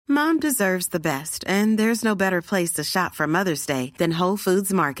Mom deserves the best, and there's no better place to shop for Mother's Day than Whole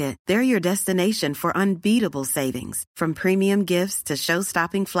Foods Market. They're your destination for unbeatable savings, from premium gifts to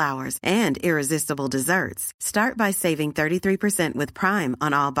show-stopping flowers and irresistible desserts. Start by saving 33% with Prime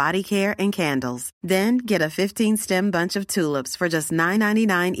on all body care and candles. Then get a 15-stem bunch of tulips for just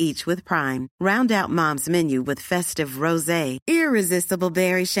 $9.99 each with Prime. Round out Mom's menu with festive rosé, irresistible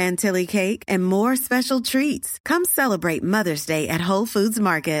berry chantilly cake, and more special treats. Come celebrate Mother's Day at Whole Foods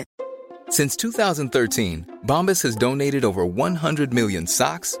Market. Since 2013, Bombas has donated over 100 million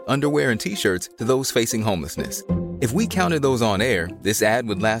socks, underwear, and T-shirts to those facing homelessness. If we counted those on air, this ad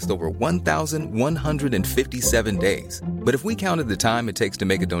would last over 1,157 days. But if we counted the time it takes to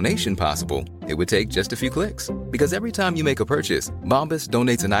make a donation possible, it would take just a few clicks. Because every time you make a purchase, Bombas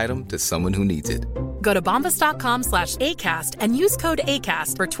donates an item to someone who needs it. Go to bombas.com/ACAST and use code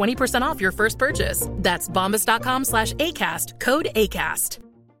ACAST for 20% off your first purchase. That's bombas.com/ACAST, code ACAST.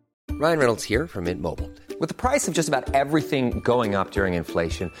 Ryan Reynolds here from Mint Mobile. With the price of just about everything going up during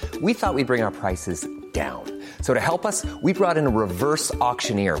inflation, we thought we'd bring our prices down. So to help us, we brought in a reverse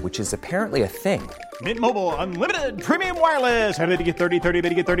auctioneer, which is apparently a thing. Mint Mobile Unlimited Premium Wireless. How to get 30, 30, bit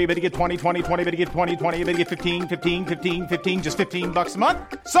to get 30, bit to get 20, 20, 20, bit to get 20, 20, bit to get 15, 15, 15, 15, just $15 a month?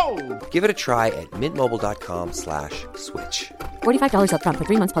 Sold! Give it a try at mintmobile.com/switch. $45 up front for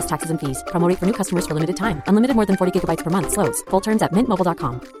 3 months plus taxes and fees. Promo rate for new customers for limited time. Unlimited more than 40 gigabytes per month. Slows full terms at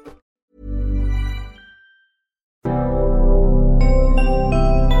mintmobile.com.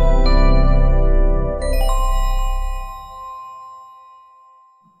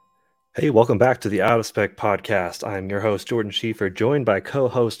 Hey, welcome back to the Out of Spec podcast. I'm your host, Jordan Schieffer, joined by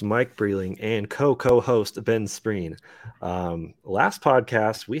co-host Mike Breeling and co-host Ben Spreen. Last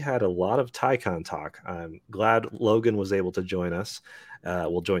podcast, we had a lot of Taycan talk. I'm glad Logan was able to join us.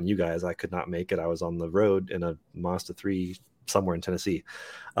 We'll join you guys. I could not make it. I was on the road in a Mazda 3 somewhere in Tennessee.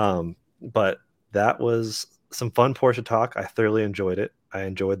 But that was some fun Porsche talk. I thoroughly enjoyed it. I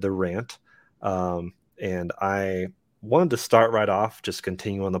enjoyed the rant. And I wanted to start right off, just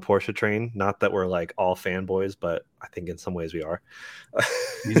continue on the Porsche train. Not that we're like all fanboys, but I think in some ways we are. I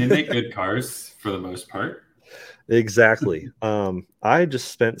mean, they make good cars for the most part. Exactly. I just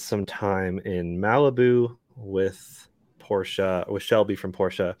spent some time in Malibu with Shelby from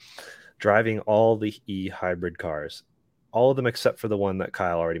Porsche, driving all the e-hybrid cars, all of them except for the one that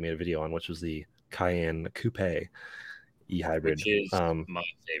Kyle already made a video on, which was the Cayenne Coupe e-hybrid. Which is my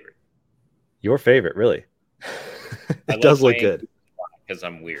favorite. Your favorite, really? It does look good. Because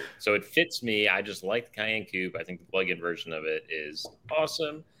I'm weird. So it fits me. I just like the Cayenne Coupe. I think the plug-in version of it is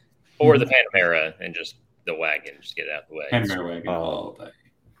awesome. Or the Panamera and just the wagon. Just get it out of the way. Panamera wagon all day.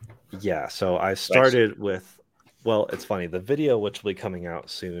 Yeah, so I started with, well, it's funny. The video, which will be coming out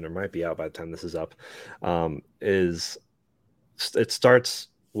soon or might be out by the time this is up, it starts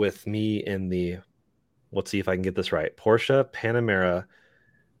with me in the, let's see if I can get this right, Porsche Panamera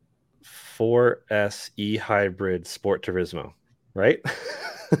 4S e-hybrid Sport Turismo, right?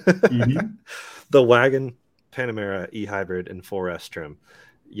 Mm-hmm. The wagon Panamera e-hybrid and 4S trim.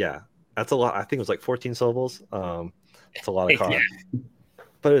 Yeah, that's a lot. I think it was like 14 syllables. It's a lot of car. Yeah.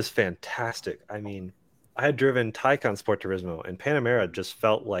 But it was fantastic. I mean, I had driven Taycan Sport Turismo, and Panamera just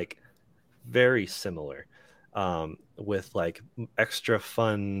felt like very similar, with like extra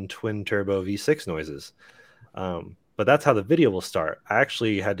fun twin turbo V6 noises. But that's how the video will start. I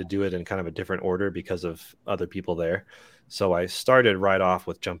actually had to do it in kind of a different order because of other people there. So I started right off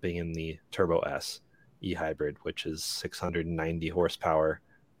with jumping in the Turbo S e-hybrid, which is 690 horsepower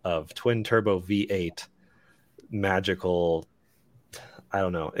of twin turbo V8 magical. I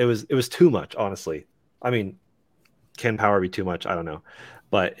don't know. It was too much, honestly. I mean, can power be too much? I don't know.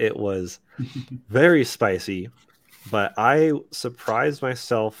 But it was very spicy. But I surprised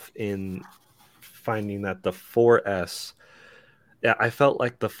myself in finding that the 4S, yeah, I felt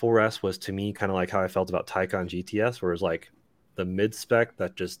like the 4S was to me kind of like how I felt about Taycan GTS, where it's like the mid-spec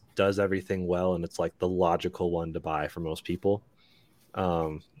that just does everything well, and it's like the logical one to buy for most people.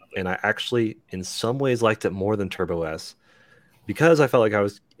 And I actually, in some ways, liked it more than Turbo S because I felt like I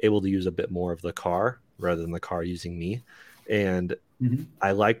was able to use a bit more of the car rather than the car using me. And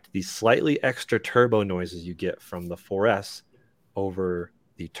I liked the slightly extra turbo noises you get from the 4S over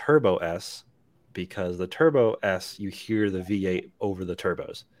the Turbo S, because the Turbo S, you hear the V8 over the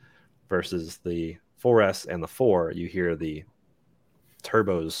turbos, versus the 4S and the 4, you hear the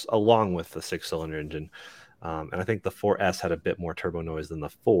turbos along with the 6-cylinder engine. And I think the 4S had a bit more turbo noise than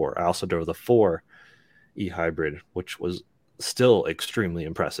the 4. I also drove the 4 e-hybrid, which was still extremely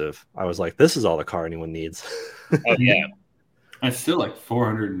impressive. I was like, this is all the car anyone needs. Oh, yeah. It's still like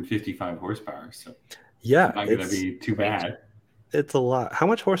 455 horsepower. So yeah, it's not going to be too bad. It's a lot. How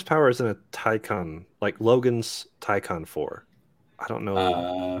much horsepower is in a Taycan, like Logan's Taycan 4? I don't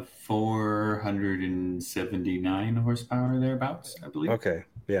know. 479 horsepower thereabouts, I believe. Okay,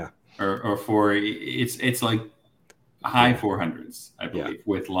 yeah. Or for it's like high 400s, I believe,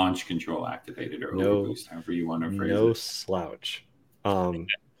 with launch control activated or overboost, however you want to phrase it. No slouch.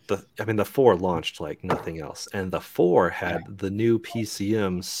 The 4 launched like nothing else, and the 4 had the new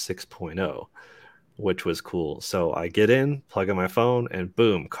PCM 6.0, which was cool. So I get in, plug in my phone, and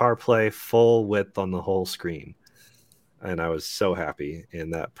boom, CarPlay full width on the whole screen. And I was so happy,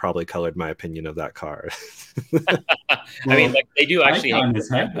 and that probably colored my opinion of that car. I mean, like, they do actually have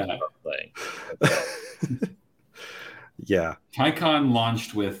that. Yeah. Taycan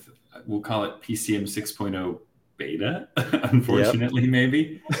launched with, we'll call it PCM 6.0 beta, unfortunately,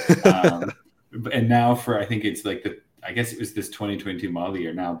 maybe. And now I think it's like I guess it was this 2022 model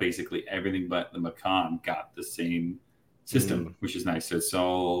year. Now, basically everything but the Macan got the same system, which is nice. So it's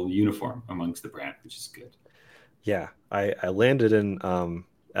all uniform amongst the brand, which is good. Yeah, I landed in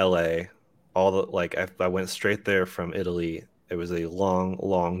LA. I went straight there from Italy. It was a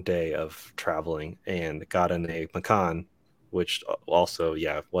long day of traveling, and got in a Macan, which also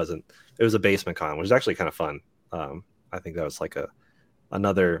wasn't. It was a base Macan, which was actually kind of fun. I think that was like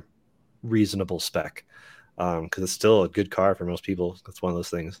another reasonable spec, because it's still a good car for most people. That's one of those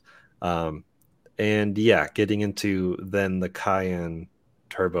things. And yeah, getting into then the Cayenne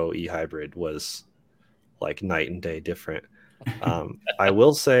Turbo e-hybrid was like night and day different. I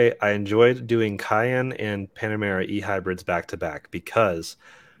will say I enjoyed doing Cayenne and Panamera e-hybrids back to back, because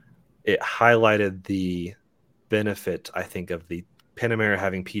it highlighted the benefit, I think, of the Panamera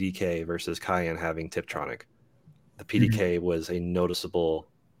having PDK versus Cayenne having Tiptronic. The PDK was a noticeable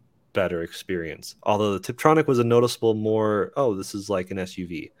better experience, although the Tiptronic was a noticeable more, this is like an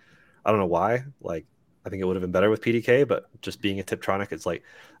SUV. I don't know why. Like, I think it would have been better with PDK, but just being a Tiptronic, it's like,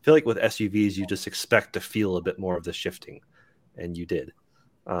 I feel like with SUVs, you just expect to feel a bit more of the shifting, and you did.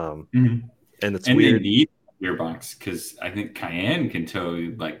 And it's weird. They need a gearbox, because I think Cayenne can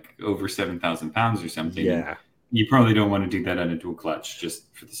tow like over 7,000 pounds or something. Yeah. You probably don't want to do that on a dual clutch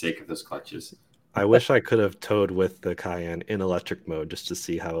just for the sake of those clutches. I wish I could have towed with the Cayenne in electric mode just to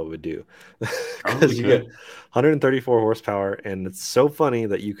see how it would do. Because you get 134 horsepower, and it's so funny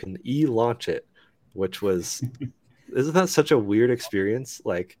that you can e-launch it, which was isn't that such a weird experience?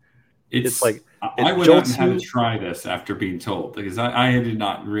 Like, it's like I went out and had to try this after being told, because I did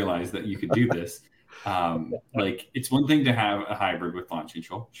not realize that you could do this. Like, it's one thing to have a hybrid with launch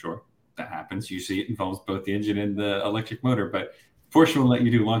control. Sure, that happens. Usually it involves both the engine and the electric motor, but Porsche will let you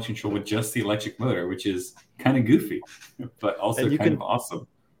do launch control with just the electric motor, which is kind of goofy, but also kind of awesome.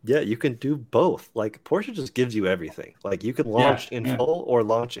 Yeah, you can do both. Like, Porsche just gives you everything. Like, you can launch in full or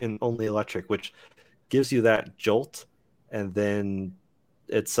launch in only electric, which gives you that jolt, and then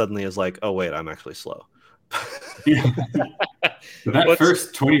it suddenly is like, oh wait, I'm actually slow. That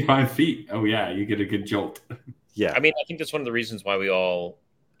first 25 feet, you get a good jolt. Yeah, I mean, I think that's one of the reasons why we all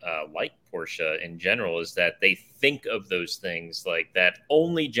like Porsche in general, is that they think of those things like that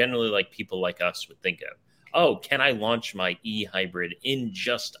only generally like people like us would think of. Oh, can I launch my e-hybrid in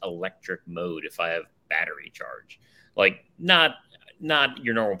just electric mode if I have battery charge? Like, not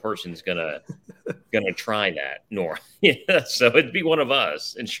your normal person's gonna try that, nor so it'd be one of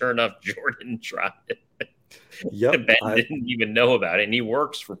us. And sure enough, Jordan tried it. Yep, Ben didn't even know about it, and he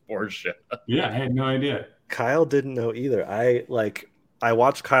works for Porsche. Yeah, I had no idea. Kyle didn't know either. I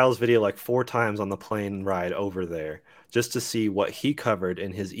watched Kyle's video like 4 times on the plane ride over there just to see what he covered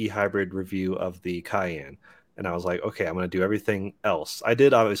in his e-hybrid review of the Cayenne. And I was like, okay, I'm going to do everything else. I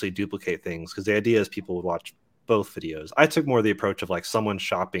did obviously duplicate things, because the idea is people would watch both videos. I took more the approach of like someone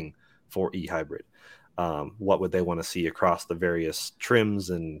shopping for e-hybrid. What would they want to see across the various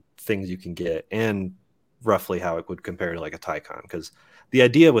trims and things you can get, and roughly how it would compare to like a Taycan. Because the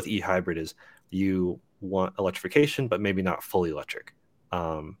idea with e-hybrid is you want electrification, but maybe not fully electric.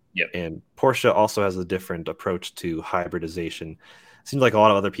 And Porsche also has a different approach to hybridization. It seems like a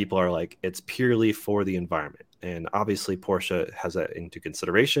lot of other people are like, it's purely for the environment. And obviously Porsche has that into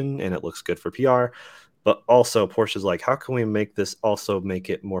consideration, and it looks good for PR. But also Porsche's like, how can we make this also make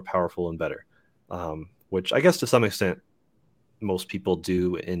it more powerful and better? Which I guess to some extent most people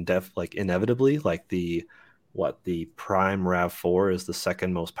do inevitably. Like the Prime RAV4 is the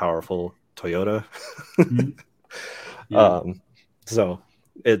second most powerful Toyota. So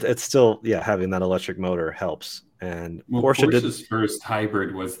it's still, having that electric motor helps. And Porsche's first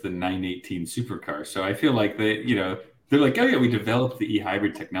hybrid was the 918 supercar. So I feel like they're like, oh yeah, we developed the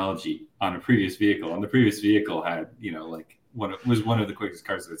e-hybrid technology on a previous vehicle. And the previous vehicle had, was one of the quickest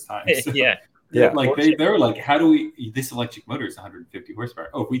cars of its time. So. Yeah. Yeah, like they were like, how do we? This electric motor is 150 horsepower.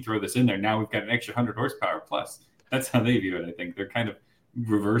 Oh, if we throw this in there, now we've got an extra 100 horsepower plus. That's how they view it. I think they're kind of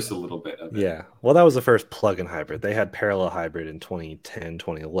reverse a little bit of it. Yeah. Well, that was the first plug-in hybrid. They had parallel hybrid in 2010,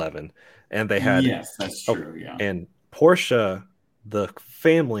 2011, and they had yes, that's true. Yeah, and Porsche, the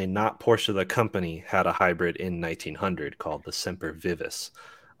family, not Porsche the company, had a hybrid in 1900 called the Semper Vivis.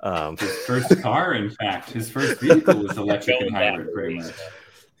 His first car, in fact, his first vehicle was electric and hybrid, pretty much.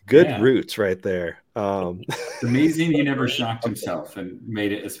 Good roots right there. It's amazing he never shocked himself and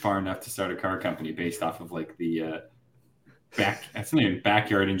made it as far enough to start a car company based off of like the that's not even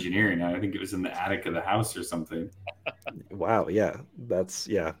backyard engineering. I think it was in the attic of the house or something. Wow. Yeah.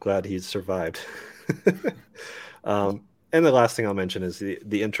 Glad he's survived. And the last thing I'll mention is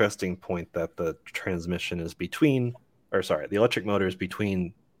the interesting point that the transmission is the electric motor is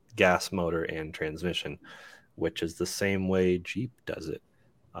between gas motor and transmission, which is the same way Jeep does it.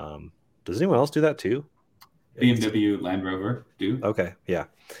 Does anyone else do that too? BMW, Land Rover do. Okay. Yeah.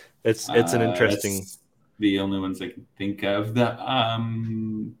 It's an interesting. The only ones I can think of. The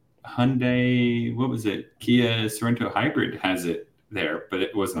Hyundai, what was it? Kia Sorento hybrid has it there, but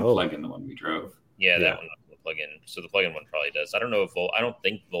it wasn't a plug-in, the one we drove. Yeah, that one was a plug-in. So the plug-in one probably does. I don't know if I don't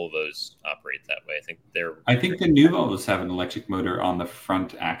think Volvos operate that way. I think the new Volvos have an electric motor on the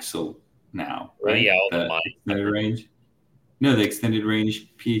front axle now. Right? Yeah, the extended range. No, the extended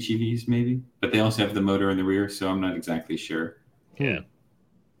range PHEVs maybe, but they also have the motor in the rear, so I'm not exactly sure. Yeah.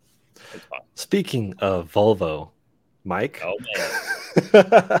 Speaking of Volvo, Mike. Oh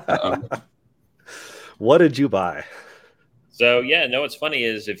man. What did you buy? So what's funny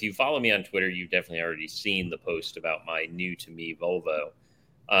is if you follow me on Twitter, you've definitely already seen the post about my new to me Volvo.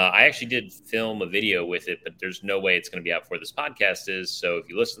 I actually did film a video with it, but there's no way it's going to be out before this podcast is. So if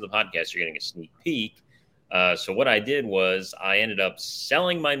you listen to the podcast, you're getting a sneak peek. So what I did was I ended up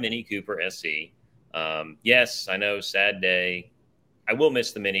selling my Mini Cooper SE. Yes, I know, sad day. I will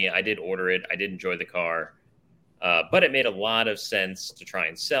miss the Mini. I did order it. I did enjoy the car. But it made a lot of sense to try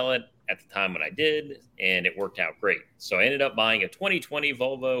and sell it at the time when I did, and it worked out great. So I ended up buying a 2020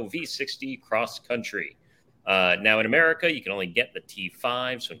 Volvo V60 Cross Country. Now in America, you can only get the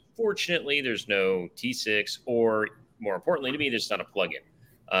T5. So unfortunately, there's no T6, or more importantly to me, there's not a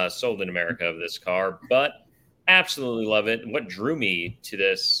plug-in sold in America of this car, but absolutely love it. And what drew me to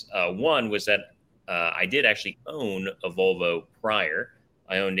this, one was that I did actually own a Volvo prior.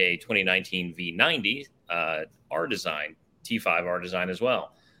 I owned a 2019 V90 R-Design, T5 R-Design as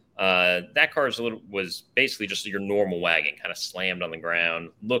well. That car was basically just your normal wagon, kind of slammed on the ground,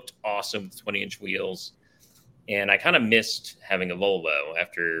 looked awesome with 20-inch wheels. And I kind of missed having a Volvo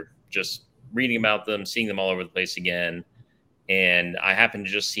after just reading about them, seeing them all over the place again. And I happened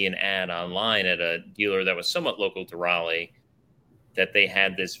to just see an ad online at a dealer that was somewhat local to Raleigh that they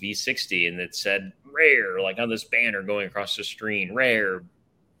had this V60 and it said rare, like on this banner going across the screen, rare.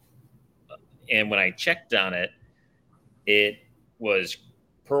 And when I checked on it, it was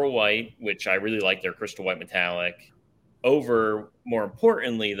pearl white, which I really like their crystal white metallic. Over, more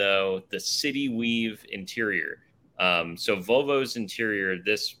importantly, though, the City Weave interior. So Volvo's interior,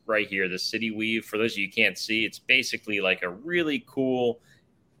 this right here, the City Weave, for those of you who can't see, it's basically like a really cool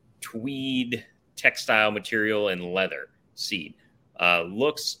tweed textile material and leather seat.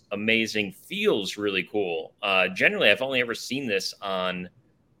 Looks amazing, feels really cool. Generally, I've only ever seen this on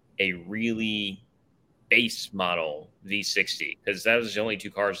a really base model V60, because that was the only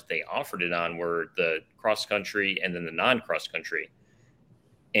two cars that they offered it on were the cross country and then the non-cross country.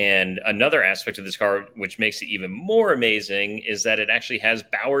 And another aspect of this car, which makes it even more amazing, is that it actually has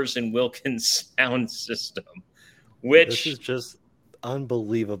Bowers & Wilkins sound system, which... This is just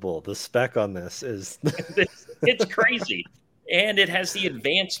unbelievable. The spec on this is... it's crazy. And it has the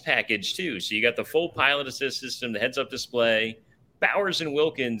advanced package, too. So you got the full pilot assist system, the heads-up display, Bowers &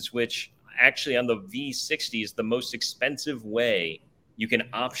 Wilkins, which actually on the V60 is the most expensive way you can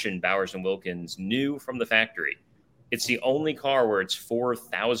option Bowers & Wilkins new from the factory. It's the only car where it's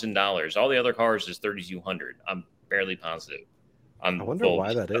 $4,000. All the other cars is $3,200. I'm barely positive. I wonder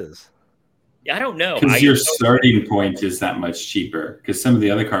why that is. Yeah, I don't know. Because your starting point is that much cheaper. Because some of the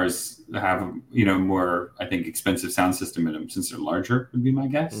other cars have, more, I think, expensive sound system in them since they're larger, would be my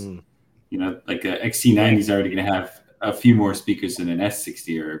guess. Like a XC90 is already going to have a few more speakers than an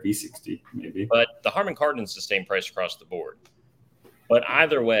S60 or a V60, maybe. But the Harman Kardon's the same price across the board. But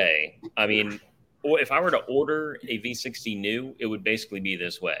either way, I mean, if I were to order a V60 new, it would basically be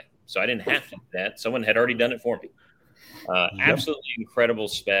this way. So I didn't have to do that. Someone had already done it for me. Absolutely incredible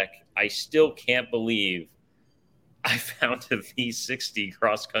spec. I still can't believe I found a V60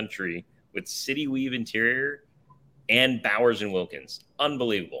 cross country with City Weave interior and Bowers & Wilkins.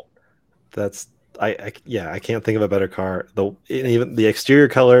 Unbelievable. That's I can't think of a better car. Even the exterior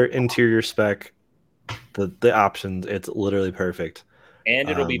color, interior spec, the options, it's literally perfect. And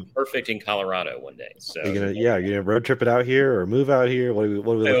it'll be perfect in Colorado one day. So you're gonna road trip it out here or move out here. What are we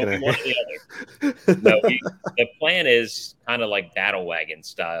looking at? One or the other. No, the plan is kind of like battle wagon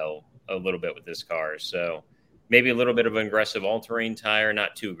style a little bit with this car. So maybe a little bit of an aggressive all-terrain tire,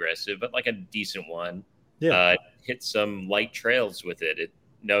 not too aggressive, but like a decent one. Yeah. Hit some light trails with it.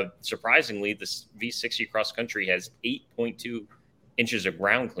 Surprisingly, this V60 cross country has 8.2 inches of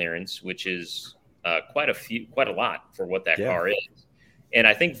ground clearance, which is quite a lot for what that car is. And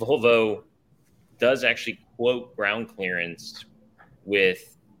I think Volvo does actually quote ground clearance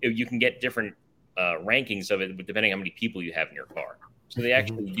with, you can get different rankings of it depending on how many people you have in your car. So they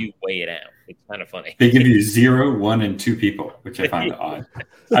actually do weigh it out. It's kind of funny. They give you 0, 1, and 2 people, which I find odd.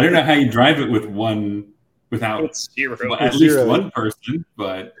 I don't know how you drive it with one without at least one person,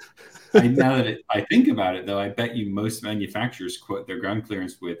 but now that I think about it, though, I bet you most manufacturers quote their ground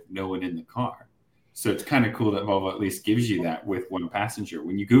clearance with no one in the car. So it's kind of cool that Volvo at least gives you that with one passenger.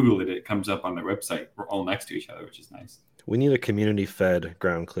 When you Google it, it comes up on their website. We're all next to each other, which is nice. We need a community-fed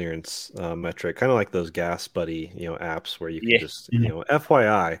ground clearance metric, kind of like those Gas Buddy, apps where you can just,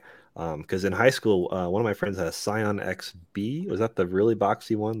 FYI, because in high school, one of my friends had a Scion XB. Was that the really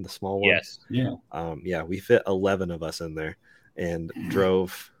boxy one, the small one? Yes. Yeah. We fit 11 of us in there and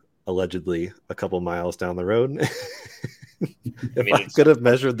drove allegedly a couple miles down the road. I could have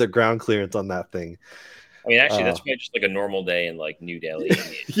measured the ground clearance on that thing. I mean, actually, that's probably just like a normal day in like New Delhi.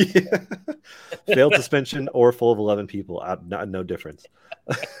 Failed suspension or full of 11 people. No difference.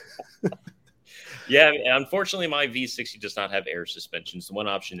 Unfortunately, my V60 does not have air suspension. It's the one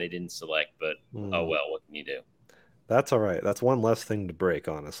option they didn't select, but oh well, what can you do? That's all right. That's one less thing to break,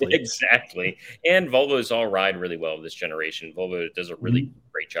 honestly. Exactly. And Volvos all ride really well this generation. Volvo does a really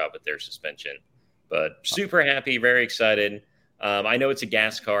great job with their suspension. But super happy, very excited. I know it's a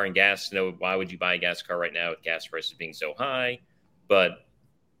gas car, and why would you buy a gas car right now with gas prices being so high? But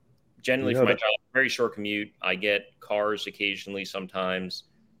generally, for my job, very short commute. I get cars occasionally sometimes,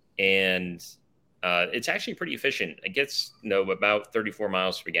 and it's actually pretty efficient. It gets about 34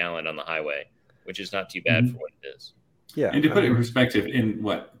 miles per gallon on the highway, which is not too bad for what it is. Yeah. And to put it in perspective, in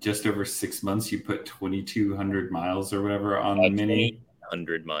just over 6 months, you put 2,200 miles or whatever on the Mini.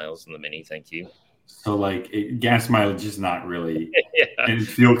 100 miles on the Mini, thank you. So, gas mileage is not really, and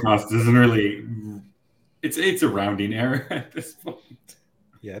fuel cost isn't really. It's a rounding error at this point.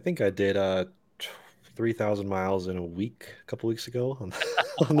 Yeah, I think I did 3,000 miles in a week a couple weeks ago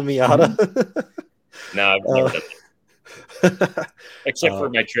on the Miata. No, I've never done that. Except for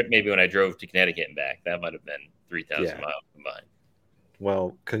my trip, maybe when I drove to Connecticut and back, that might have been 3,000 miles combined.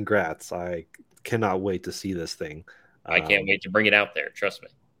 Well, congrats! I cannot wait to see this thing. I can't wait to bring it out there. Trust me.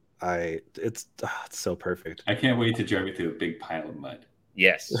 It's so perfect. I can't wait to drive it through a big pile of mud.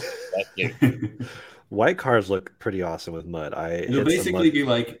 Yes, that White cars look pretty awesome with mud. It'll basically be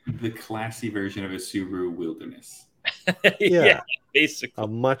like the classy version of a Subaru Wilderness. Basically a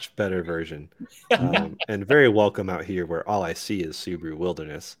much better version, and very welcome out here where all I see is Subaru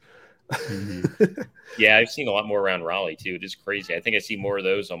Wilderness. Yeah, I've seen a lot more around Raleigh too. It is crazy. I think I see more of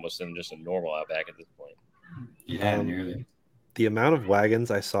those almost than just a normal Outback at this point. Yeah, nearly. The amount of wagons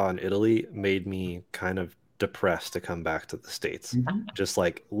I saw in Italy made me kind of depressed to come back to the States. Just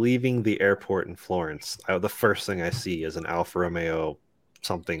like leaving the airport in Florence, the first thing I see is an Alfa Romeo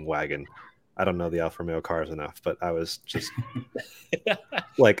something wagon. I don't know the Alfa Romeo cars enough, but I was just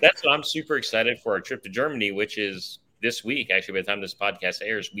like... That's what I'm super excited for our trip to Germany, which is this week. Actually, by the time this podcast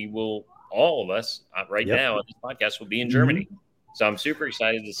airs, we will, all of us now on this podcast will be in Germany. So I'm super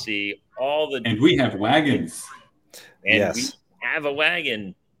excited to see all the... And we have wagons. And we have a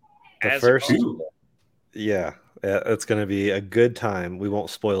wagon. It's going to be a good time. We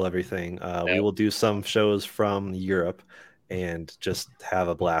won't spoil everything. We will do some shows from Europe and just have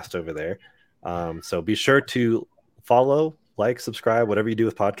a blast over there. So be sure to follow, like, subscribe, whatever you do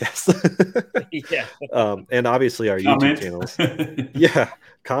with podcasts. And obviously our YouTube channels.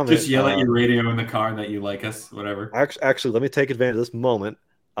 Comment. Just yell at your radio in the car that you like us, whatever. Actually, let me take advantage of this moment.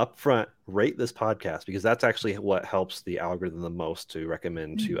 Up front, rate this podcast, because that's actually what helps the algorithm the most to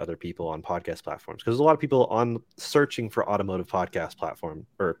recommend to other people on podcast platforms. Because there's a lot of people on searching for automotive podcast platform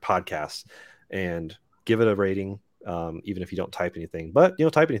or podcasts, and give it a rating, even if you don't type anything. But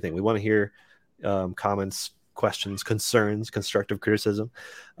type anything. We want to hear comments, questions, concerns, constructive criticism.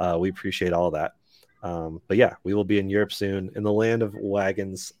 We appreciate all of that. But yeah, we will be in Europe soon, in the land of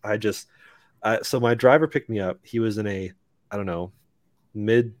wagons. So my driver picked me up. He was in a, I don't know,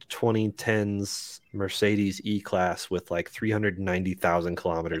 mid 2010s Mercedes E-Class with like 390,000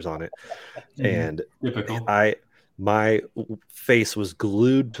 kilometers on it. And typical. My face was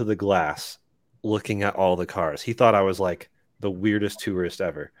glued to the glass looking at all the cars. He thought I was like the weirdest tourist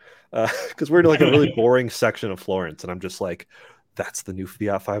ever, because we're in like a really boring section of Florence, and I'm just like, that's the new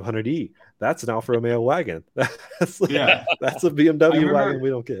Fiat 500e. That's an Alfa Romeo wagon. That's a BMW wagon we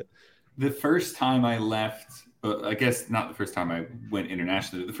don't get. The first time I left, I guess not the first time I went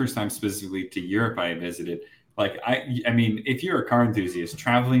internationally, the first time specifically to Europe I visited, like, I mean, if you're a car enthusiast,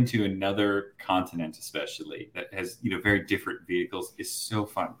 traveling to another continent, especially that has, very different vehicles, is so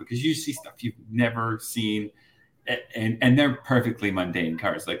fun because you see stuff you've never seen, and they're perfectly mundane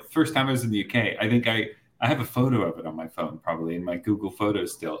cars. Like, first time I was in the UK, I think I have a photo of it on my phone, probably in my Google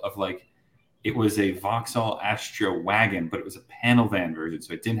Photos still, of like, it was a Vauxhall Astra wagon, but it was a panel van version,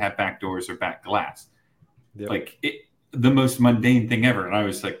 so it didn't have back doors or back glass. Yep. Like, the most mundane thing ever, and I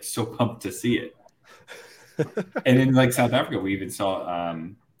was like so pumped to see it. And in like South Africa, we even saw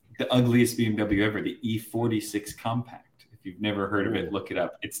the ugliest BMW ever, the E46 Compact. If you've never heard of it, look it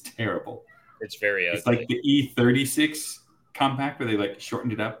up. It's terrible. It's very ugly. It's like the E36 Compact, where they like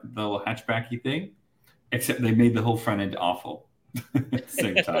shortened it up, the little hatchbacky thing, except they made the whole front end awful at the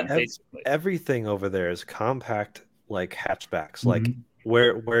same time. Everything over there is compact, like hatchbacks. Like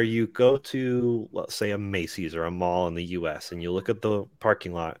where you go to, let's say, a Macy's or a mall in the US, and you look at the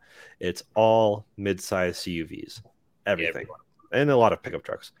parking lot, it's all mid-size CUVs, everything, and a lot of pickup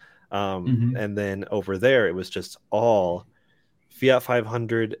trucks. And then over there, it was just all Fiat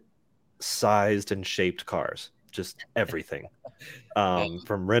 500 sized and shaped cars, just everything,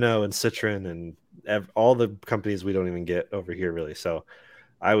 from Renault and Citroen and all the companies we don't even get over here, really. So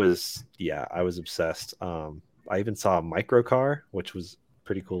I was obsessed. I even saw a microcar, which was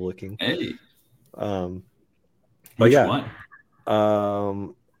pretty cool looking. Hey. But Which yeah, one?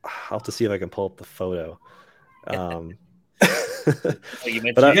 I'll have to see if I can pull up the photo. You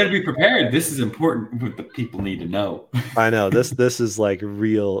got to be prepared. This is important. What the people need to know. I know this is like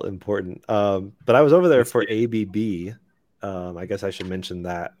real important. But I was over there for ABB. I guess I should mention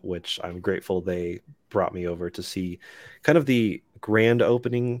that, which I'm grateful they brought me over to see kind of the grand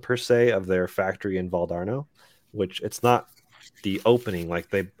opening per se of their factory in Valdarno, which it's not the opening, like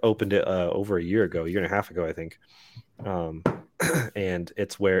they opened it over a year and a half ago, I think. And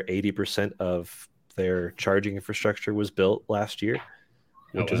it's where 80% of their charging infrastructure was built last year,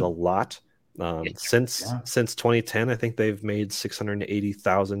 which is a lot. Since 2010, I think they've made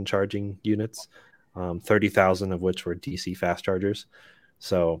 680,000 charging units, 30,000 of which were DC fast chargers.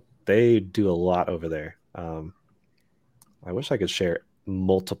 So they do a lot over there. I wish I could share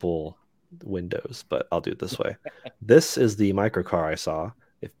multiple windows, but I'll do it this way. This is the microcar I saw,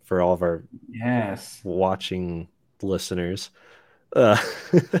 for all of our watching listeners.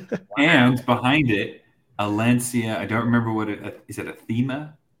 And behind it, a Lancia. I don't remember what it is. It a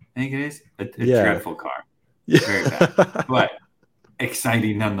Thema? I think it is. A dreadful car. Very bad, but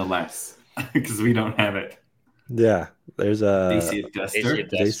exciting nonetheless, because we don't have it. Yeah, there's a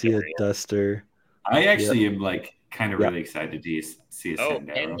Dacia Duster. I actually am like kind of really excited to see a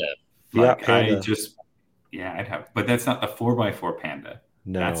Sandero. Panda. Like, Panda. I'd have, but that's not the 4x4 Panda.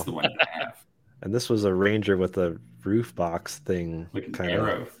 No, that's the one I have. And this was a Ranger with a roof box thing, like kind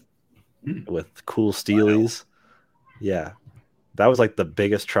Arrow, with cool steelies. Wow. Yeah, that was like the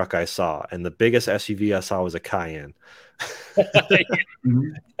biggest truck I saw, and the biggest SUV I saw was a Cayenne.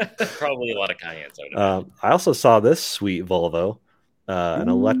 Probably a lot of Cayennes. I also saw this sweet Volvo, an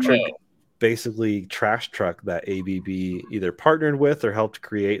electric, basically trash truck that ABB either partnered with or helped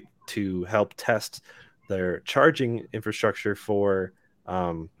create to help test their charging infrastructure for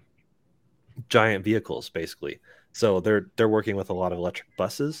giant vehicles, basically. So they're working with a lot of electric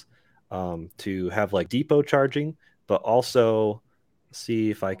buses to have like depot charging, but also see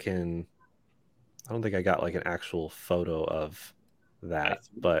if I can. I don't think I got like an actual photo of that,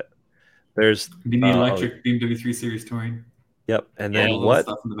 but there's the electric BMW 3 Series Touring. Yep, and then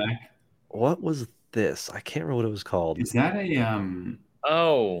stuff in the back. What was this? I can't remember what it was called. Is that a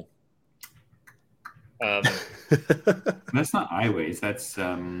that's not iWays. That's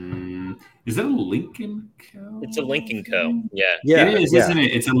is that a Lincoln Co? It's a Lincoln Co. Yeah, it is, isn't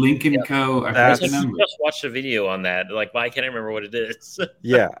it? It's a Lincoln Co. I just watched a video on that. Like, I can't remember what it is.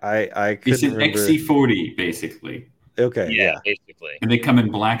 Yeah, I couldn't It's an remember. XC40 basically. Okay, yeah, basically, and they come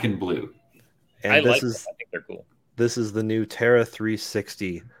in black and blue. And I think they're cool. This is the new Terra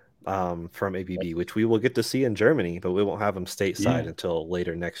 360 from ABB, which we will get to see in Germany, but we won't have them stateside until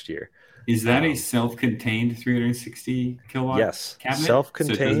later next year. Is that a self-contained 360 kilowatt? Yes,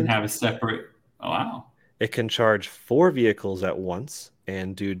 self-contained. So it doesn't have a separate. Oh wow! It can charge 4 vehicles at once,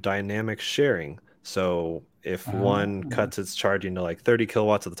 and do dynamic sharing. So if one cuts its charging to like 30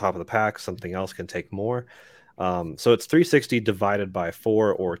 kilowatts at the top of the pack, something else can take more. So it's 360 divided by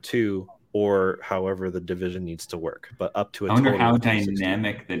 4 or 2, or however the division needs to work, but up to a total. I wonder how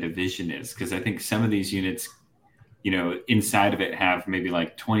dynamic the division is, because I think some of these units, inside of it have maybe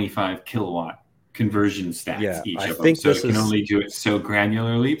like 25 kilowatt conversion stats each of them. So it can only do it so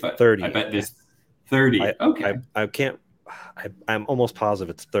granularly, but 30. I bet this 30. Okay. I'm almost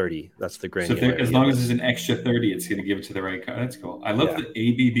positive it's 30. That's the granularity. So as long as there's an extra 30, it's going to give it to the right car. That's cool. I love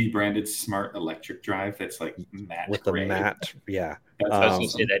the ABB branded smart electric drive. That's like matte with gray. the matte. Yeah. I was going to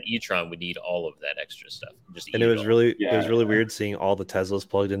say that e-tron would need all of that extra stuff. And it was really weird seeing all the Teslas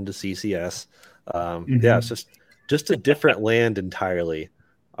plugged into CCS. Yeah, it's just a different land entirely.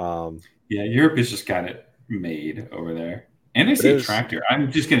 Europe has just got it made over there. And I see a tractor.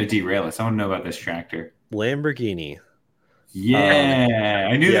 I'm just going to derail this. I want to know about this tractor. Lamborghini. Yeah,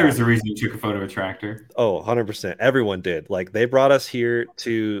 I knew there was a reason you took a photo of a tractor. Oh, 100%. Everyone did. Like, they brought us here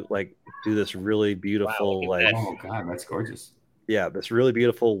to like do this really beautiful oh god, that's gorgeous. Yeah, this really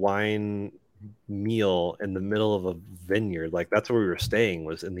beautiful wine meal in the middle of a vineyard. Like, that's where we were staying,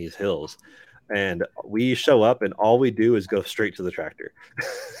 was in these hills. And we show up and all we do is go straight to the tractor.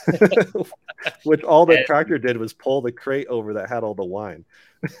 Which all the tractor did was pull the crate over that had all the wine.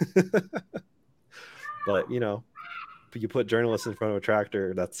 But you put journalists in front of a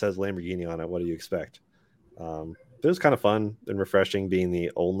tractor that says Lamborghini on it, what do you expect? It was kind of fun and refreshing being the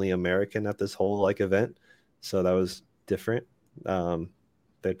only American at this whole event. So that was different. They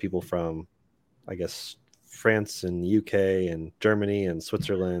had people from, I guess, France and UK and Germany and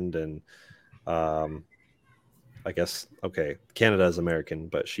Switzerland and I guess, Canada is American,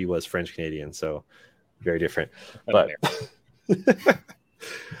 but she was French Canadian, so very different. But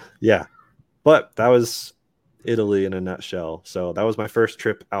yeah, but that was Italy in a nutshell. So that was my first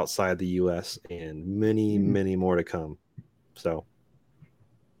trip outside the US, and many more to come. So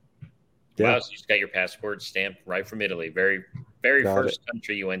wow, so you just got your passport stamped right from Italy. Very first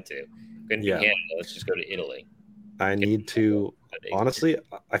country you went to. Couldn't be Canada. Let's just go to Italy. I need to, honestly,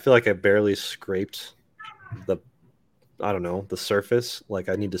 I feel like I barely scraped the surface. Like,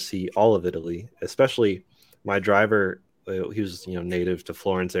 I need to see all of Italy, especially my driver. He was, native to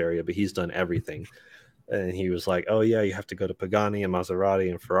Florence area, but he's done everything. And he was like, oh yeah, you have to go to Pagani and Maserati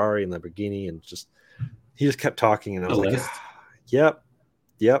and Ferrari and Lamborghini. And he just kept talking. And I was like, yep,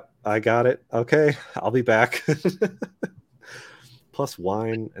 I got it. Okay, I'll be back. Plus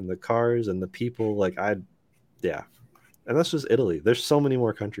wine and the cars and the people, and that's just Italy. There's so many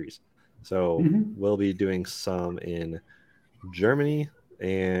more countries. So we'll be doing some in Germany,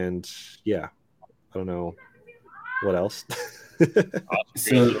 and I don't know what else.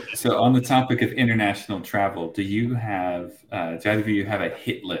 So on the topic of international travel, do either of you have a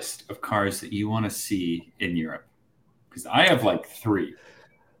hit list of cars that you want to see in Europe? Because I have like 3.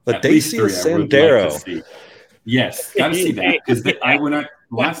 The Dacia Sandero. Yes, got to see that. Because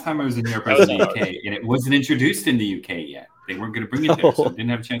last time I was in Europe, I was in the UK, and it wasn't introduced in the UK yet. They weren't going to bring it there, so I didn't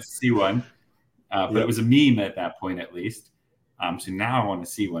have a chance to see one. But it was a meme at that point, at least. So now I want to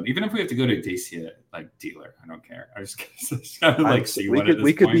see one, even if we have to go to a Dacia dealer. I don't care. I just gotta see one.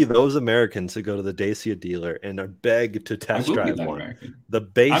 We could be those Americans who go to the Dacia dealer and beg to test drive one. American. The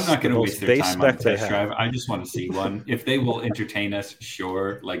base. I'm not going to waste their time on test drive. I just want to see one. If they will entertain us,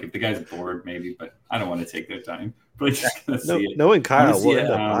 sure. Like if the guy's bored, maybe, but I don't want to take their time. But I just want to see it. Knowing Kyle will end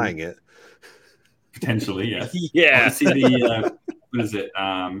up buying it. Potentially, yes. Yeah. I want to see the what is it?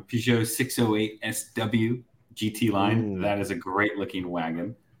 Peugeot 608 SW. GT line. That is a great looking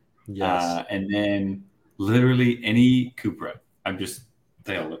wagon. Yes. And then literally any Cupra.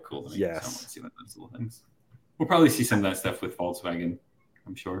 They all look cool to me. Yes. So I want to see what those little things. We'll probably see some of that stuff with Volkswagen,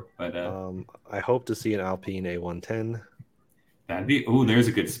 I'm sure. But I hope to see an Alpine A110. That'd be there's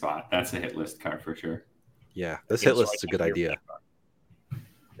a good spot. That's a hit list car for sure. Yeah, this hit list is a good idea.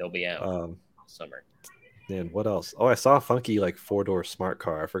 They'll be out summer. And what else? Oh, I saw a funky 4-door smart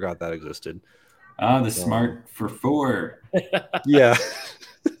car. I forgot that existed. The Smart for 4. Yeah.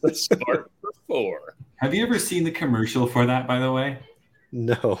 The Smart for 4. Have you ever seen the commercial for that, by the way?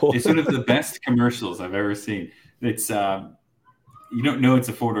 No. It's one of the best commercials I've ever seen. It's you don't know it's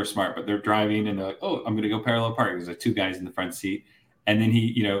a 4-door Smart, but they're driving and they're like, oh, I'm going to go parallel park. There's 2 guys in the front seat. And then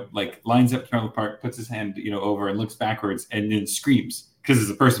he, lines up parallel park, puts his hand, over and looks backwards and then screams because there's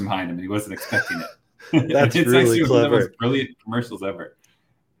a person behind him and he wasn't expecting it. That's it's really actually clever. one of the most brilliant commercials ever.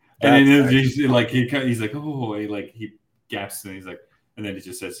 And then he's like, he's like, oh, he gasps and he's like, and then it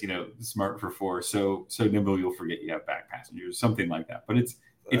just says, Smart for 4, so nimble you'll forget you have back passengers, something like that. But it's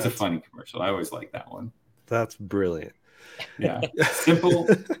a funny commercial. I always like that one. That's brilliant. Yeah, simple.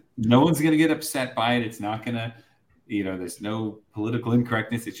 No one's gonna get upset by it. It's not gonna, there's no political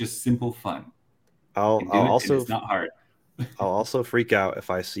incorrectness. It's just simple fun. I'll also, it's not hard. I'll also freak out if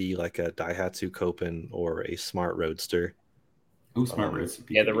I see like a Daihatsu Copen or a Smart Roadster. Oh, Smart Roadster.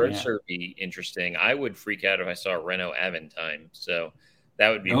 Yeah, the Roadster would be interesting. I would freak out if I saw a Renault Aventine. So that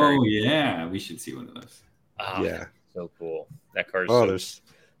would be. Yeah, we should see one of those. Oh, yeah, so cool. That car's.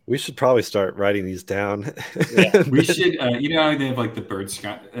 We should probably start writing these down. Yeah, we should. You know how they have like the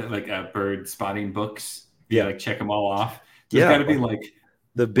bird spotting books? Yeah, like check them all off. There's got to be like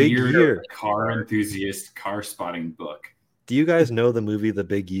the Big Year car enthusiast car spotting book. Do you guys know the movie The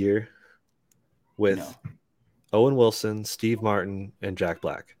Big Year with Owen Wilson, Steve Martin, and Jack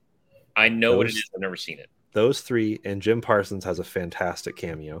Black? I know what it is. I've never seen it. Those three, and Jim Parsons has a fantastic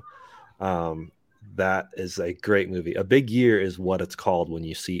cameo. That is a great movie. A big year is what it's called when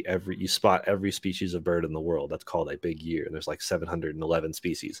you spot every species of bird in the world. That's called a big year, and there's like 711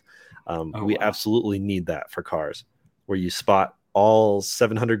 species. We absolutely need that for cars, where you spot all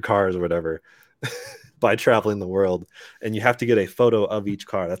 700 cars or whatever by traveling the world, and you have to get a photo of each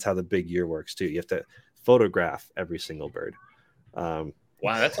car. That's how the big year works too. You have to photograph every single bird. Wow,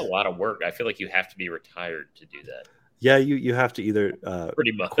 that's a lot of work. I feel like you have to be retired to do that. Yeah, you have to either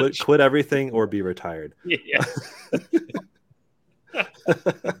pretty much quit everything or be retired. Yeah.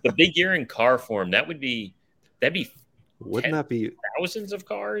 The big year in car form, that'd be wouldn't that be thousands of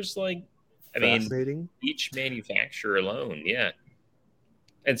cars? Like, I mean, each manufacturer alone, yeah.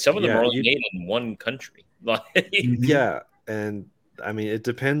 And some of them are only made in one country. Yeah, and I mean, it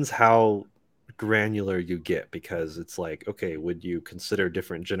depends how granular you get, because it's like, okay, would you consider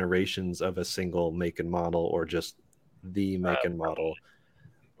different generations of a single make and model, or just the make and model?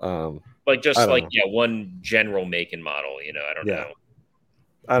 Like just like one general make and model, I don't know.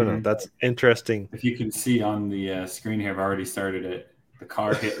 I don't know. That's interesting. If you can see on the screen here, I've already started it. The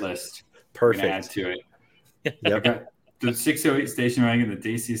car hit list. Perfect. Add to it. Yep. I got the 608 station wagon, the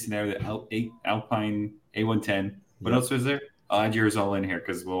Dacia Scenario, the Alpine A110. What else was there? I'll add yours all in here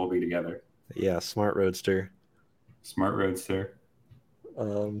because we'll all be together. Yeah, Smart Roadster.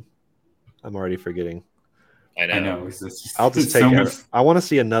 I'm already forgetting. I know. I'll just take it. I want to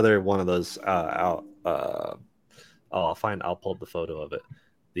see another one of those. I'll pull up the photo of it.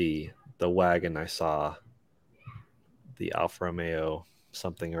 The wagon I saw. The Alfa Romeo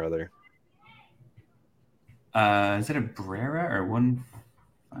something or other. Is it a Brera or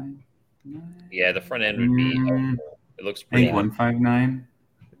 159? Yeah, the front end would be. It looks pretty. 159.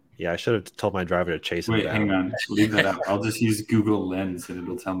 Yeah, I should have told my driver to chase it. Wait, hang on. Leave that up. I'll just use Google Lens and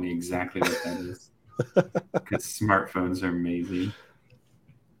it'll tell me exactly what that is. Because smartphones are amazing.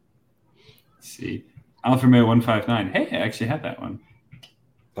 Let's see. Alfa Romeo 159. Hey, I actually had that one.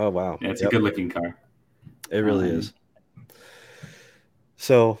 Oh, wow. Yeah, it's a good looking car. It really is.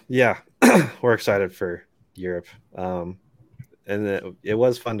 So, yeah, we're excited for Europe. And it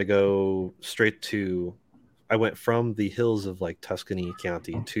was fun to go straight to. I went from the hills of like Tuscany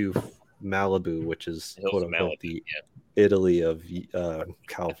County to Malibu, which is quote unquote the Italy of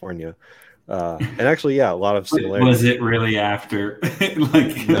California. And actually, a lot of similarities. Was it really after?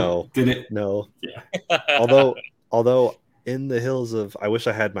 No. Did it? No. Yeah. Although in the hills of, I wish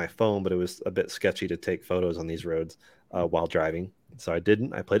I had my phone, but it was a bit sketchy to take photos on these roads while driving. So I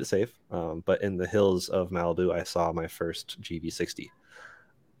didn't. I played it safe. But in the hills of Malibu, I saw my first GV60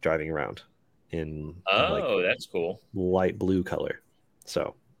 driving around in that's cool, light blue color.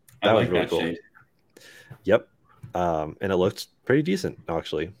 So that was really cool. Shade. Yep. And it looked pretty decent,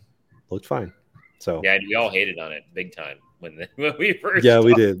 actually. Looked fine. So yeah, we all hated on it big time when we first. Yeah,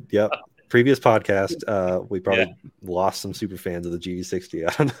 we did. Yep. Previous podcast, we probably lost some super fans of the GV60.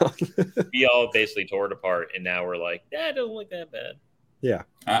 I don't know. We all basically tore it apart, and now we're like, it doesn't look that bad. Yeah,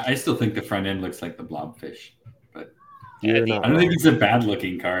 I still think the front end looks like the Blobfish, but I don't think it's a bad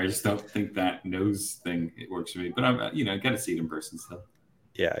looking car. I just don't think that nose thing it works for me. But I got to see it in person still.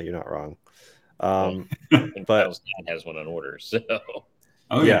 Yeah, you're not wrong. But Kyle's dad has one on order, so.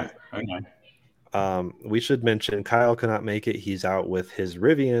 Oh yeah. We should mention Kyle cannot make it. He's out with his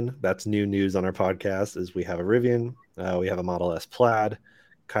Rivian. That's new news on our podcast. Is we have a Rivian. We have a Model S Plaid.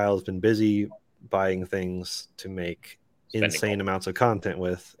 Kyle's been busy buying things to make insane amounts of content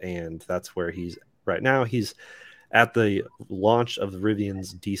with, and that's where he's right now. He's at the launch of the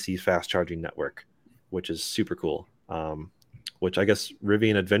Rivian's DC fast charging network, which is super cool. Which I guess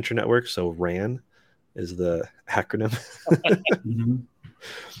Rivian Adventure Network, so RAN is the acronym. Mm-hmm.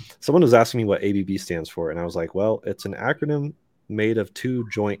 Someone was asking me what ABB stands for, and I was like, well, it's an acronym made of two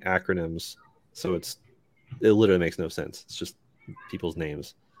joint acronyms, so it literally makes no sense. It's just people's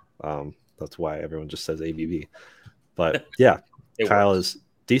names. That's why everyone just says ABB. But yeah, Kyle works. is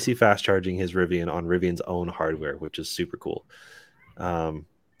DC fast charging his Rivian on Rivian's own hardware, which is super cool. And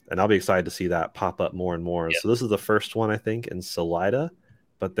I'll be excited to see that pop up more and more. So this is the first one, I think, in Salida,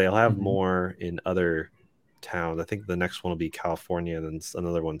 but they'll have more in other towns. I think the next one will be California, and then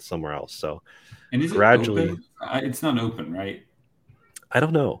another one somewhere else. So and is gradually, it open? It's not open, right? I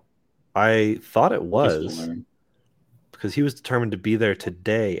don't know. I thought it was because he was determined to be there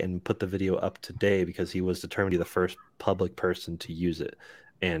today and put the video up today because he was determined to be the first public person to use it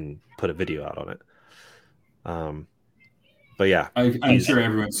and put a video out on it. But yeah, I'm sure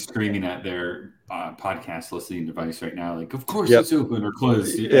everyone's screaming at their podcast listening device right now, like, of course it's open or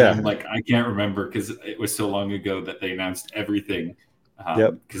closed. Yeah, I'm like, I can't remember because it was so long ago that they announced everything.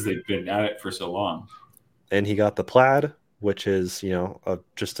 Because they've been at it for so long. And he got the Plaid, which is,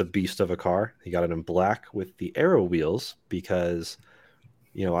 just a beast of a car. He got it in black with the Aero wheels because,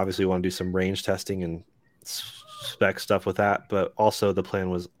 obviously we want to do some range testing and spec stuff with that. But also the plan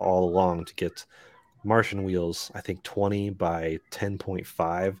was all along to get Martian wheels, I think 20 by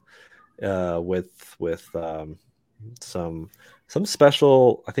 10.5 with some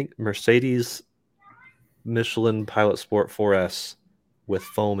special, I think Mercedes Michelin Pilot Sport 4S with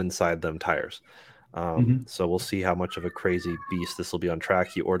foam inside them tires. So we'll see how much of a crazy beast this will be on track.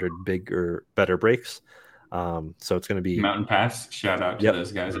 He ordered bigger, better brakes. So it's going to be Mountain Pass. Shout out to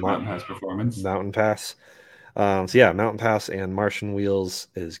those guys at Mountain Pass Performance. Mountain Pass. Mountain Pass and Martian wheels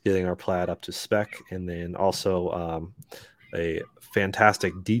is getting our Plaid up to spec. And then also a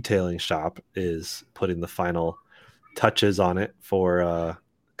fantastic detailing shop is putting the final touches on it for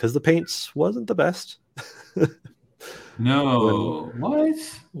because the paints wasn't the best. No,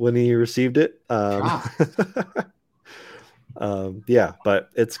 when he received it. But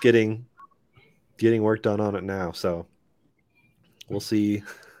it's getting work done on it now. So we'll see.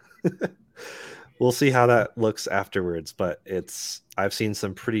 We'll see how that looks afterwards. But I've seen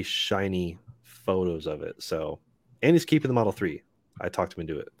some pretty shiny photos of it. So, and he's keeping the Model 3. I talked him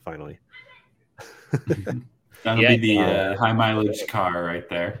into it finally. That'll be the high mileage car right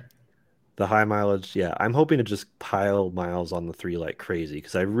there. The high mileage, yeah. I'm hoping to just pile miles on the 3 like crazy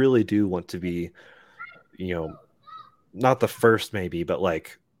because I really do want to be, not the first maybe, but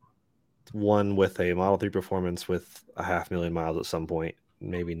like one with a Model 3 performance with 500,000 miles at some point.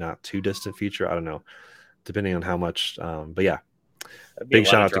 Maybe not too distant future. I don't know, depending on how much. But yeah, big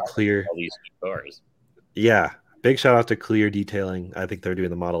shout out to Clear. All these cars. Yeah, big shout out to Clear Detailing. I think they're doing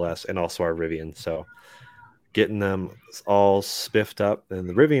the Model S and also our Rivian. So getting them all spiffed up. And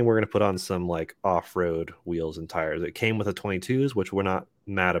the Rivian, we're going to put on some like off-road wheels and tires. It came with a 22s, which we're not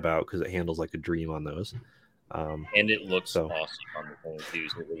mad about because it handles like a dream on those. And it looks awesome on the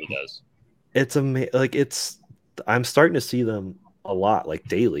 22s. It really does. It's I'm starting to see them a lot, like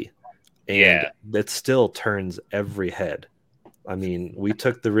daily. And it still turns every head. I mean, we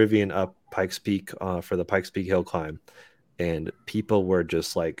took the Rivian up Pikes Peak for the Pikes Peak hill climb, and people were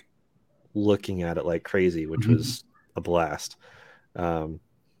just like looking at it like crazy, which was a blast. And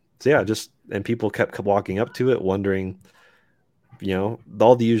people kept walking up to it wondering,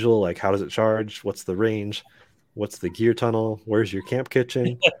 all the usual, like, how does it charge? What's the range? What's the gear tunnel? Where's your camp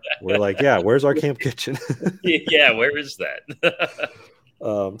kitchen? We're like, where's our camp kitchen? Where is that?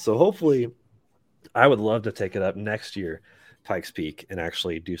 So hopefully I would love to take it up next year, Pikes Peak, and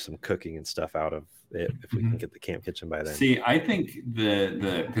actually do some cooking and stuff out of it if we can get the camp kitchen by then. See, I think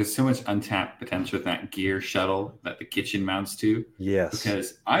there's so much untapped potential with that gear shuttle that the kitchen mounts to. Yes.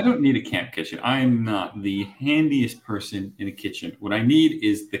 Because I don't need a camp kitchen. I'm not the handiest person in a kitchen. What I need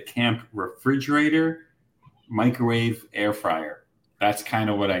is the camp refrigerator, microwave, air fryer. That's kind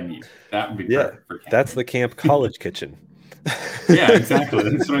of what I need. That would be perfect for camp. That's the camp college kitchen. Yeah, exactly.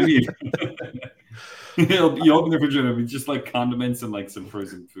 That's what I need. You open the refrigerator, it's just like condiments and like some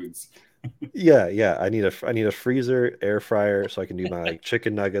frozen foods. Yeah. I need a freezer, air fryer, so I can do my like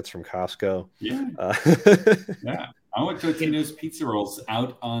chicken nuggets from Costco. Yeah. I want Totino's pizza rolls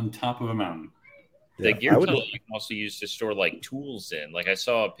out on top of a mountain. The gear tunnel you can also use to store like tools in. Like I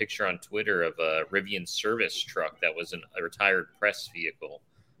saw a picture on Twitter of a Rivian service truck that was a retired press vehicle.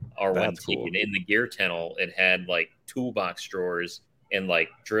 R1T. In the gear tunnel, it had like toolbox drawers and like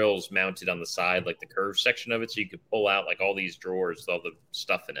drills mounted on the side, like the curved section of it, so you could pull out like all these drawers with all the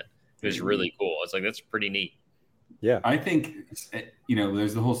stuff in it. It was really cool. It's like, that's pretty neat. Yeah, I think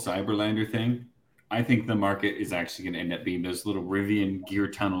there's the whole Cyberlander thing. I think the market is actually going to end up being those little Rivian gear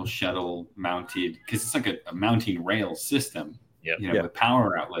tunnel shuttle mounted, because it's like a mounting rail system. With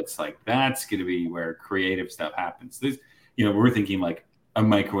power outlets. Like that's going to be where creative stuff happens. There's, we're thinking like a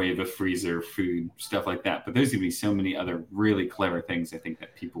microwave, a freezer, food, stuff like that. But there's going to be so many other really clever things, I think,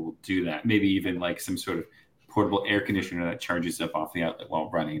 that people will do that. Maybe even like some sort of portable air conditioner that charges up off the outlet while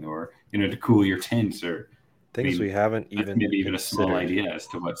running, or to cool your tent, or things we haven't even maybe even considered. a small idea as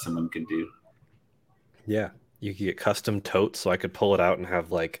to what someone could do. Yeah, you could get custom totes, so I could pull it out and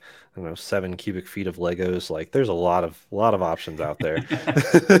have 7 cubic feet of Legos. Like, there's a lot of options out there.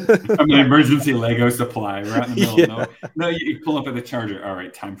 I'm an emergency Lego supply. We're out in the middle of nowhere. No, you pull up at the charger. All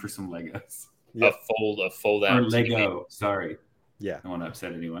right, time for some Legos. Yep. A fold out or Lego. Sorry. Yeah. I don't want to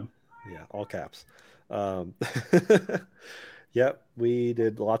upset anyone. Yeah, all caps. Yep, we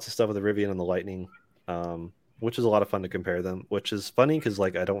did lots of stuff with the Rivian and the Lightning, which is a lot of fun to compare them, which is funny because I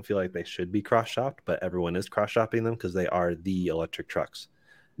don't feel like they should be cross-shopped, but everyone is cross-shopping them because they are the electric trucks.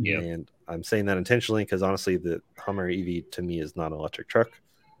 Yeah. And I'm saying that intentionally because honestly, the Hummer EV to me is not an electric truck.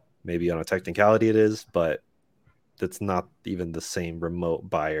 Maybe on a technicality it is, but that's not even the same remote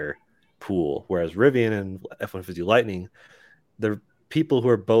buyer pool. Whereas Rivian and F-150 Lightning, they're people who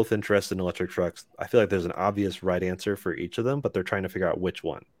are both interested in electric trucks. I feel like there's an obvious right answer for each of them, but they're trying to figure out which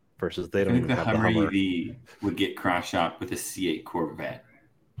one versus they don't even have the Hummer. EV would get cross-shopped with a C8 Corvette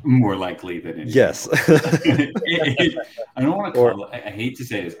more likely than anything. Yes. I don't want to call it, I hate to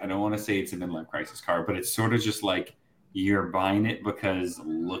say this, I don't want to say it's a midlife crisis car, but it's sort of just like you're buying it because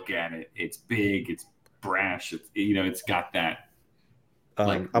look at it. It's big, it's brash, it's got that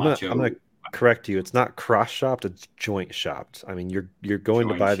I'm gonna correct you. It's not cross-shopped, it's joint shopped. I mean, you're going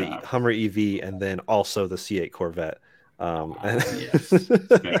to buy the Hummer EV and then also the C8 Corvette. Yes.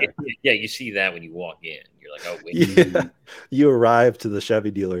 Yeah, you see that when you walk in. You're like, oh, wait. Yeah. You arrive to the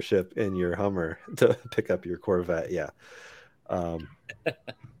Chevy dealership in your Hummer to pick up your Corvette. Yeah. So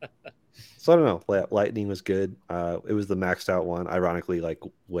I don't know. Lightning was good. It was the maxed out one. Ironically,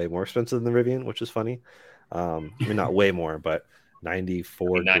 way more expensive than the Rivian, which is funny. I mean, not way more, but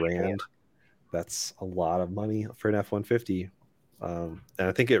 94 grand. That's a lot of money for an F-150. And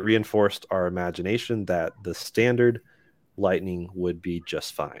I think it reinforced our imagination that the standard Lightning would be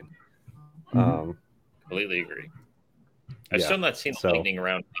just fine. Completely agree. I've still not seen Lightning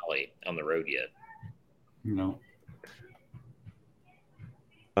around Valley on the road yet. No.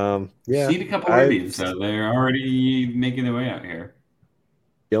 Yeah. Seen a couple Rivians, so they're already making their way out here.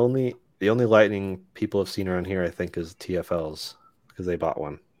 The only Lightning people have seen around here, I think, is TFLs because they bought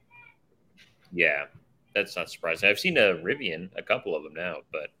one. Yeah, that's not surprising. I've seen a Rivian, a couple of them now,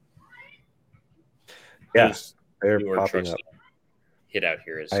 but yeah, they're popping up. Hit out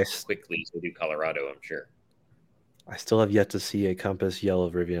here as quickly as they do Colorado, I'm sure. I still have yet to see a Compass yellow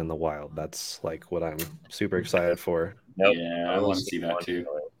Rivian in the wild. That's what I'm super excited for. Nope. Yeah, I want to see that too.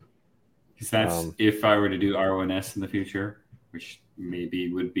 Because that's if I were to do R1S in the future, which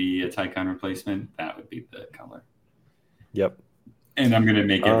maybe would be a Taycan replacement, that would be the color. Yep. And I'm going to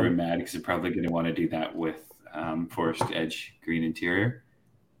make everyone mad because they're probably going to want to do that with Forest Edge green interior.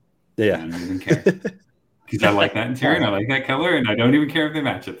 Yeah. I don't even care. Because I like that interior and I like that color, and I don't even care if they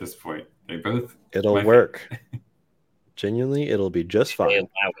match at this point. They both. It'll work. Genuinely, it'll be just fine. They allow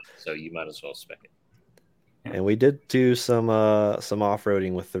it, so you might as well spec it. Yeah. And we did do some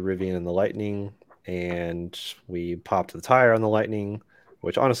off-roading with the Rivian and the Lightning, and we popped the tire on the Lightning,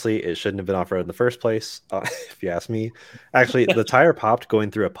 which honestly, it shouldn't have been off-road in the first place, if you ask me. Actually, the tire popped going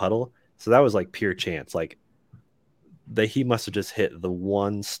through a puddle, so that was pure chance. He must have just hit the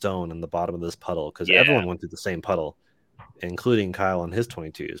one stone in the bottom of this puddle because everyone went through the same puddle, including Kyle on his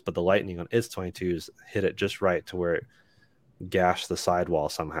 22s. But the Lightning on its 22s hit it just right to where it gashed the sidewall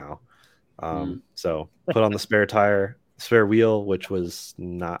somehow. So put on the spare wheel, which was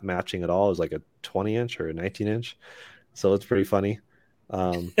not matching at all. It was like a 20-inch or a 19-inch. So it's pretty funny.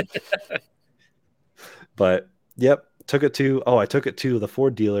 But yep, I took it to the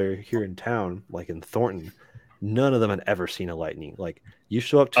Ford dealer here in town, in Thornton. None of them had ever seen a Lightning. You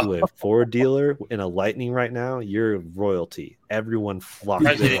show up to a Ford dealer in a Lightning right now, you're royalty. Everyone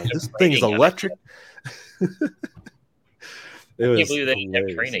flocks in. This thing is electric. I can't believe they didn't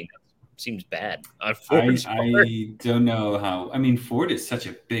have training. Seems bad. I don't know how. I mean, Ford is such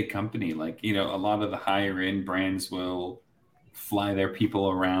a big company. A lot of the higher end brands will fly their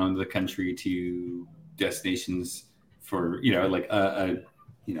people around the country to destinations for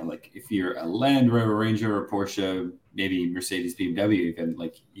if you're a Land Rover, Ranger, or Porsche, maybe Mercedes, BMW, then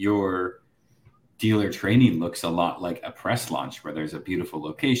your dealer training looks a lot like a press launch where there's a beautiful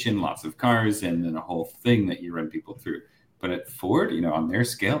location, lots of cars, and then a whole thing that you run people through. But at Ford, on their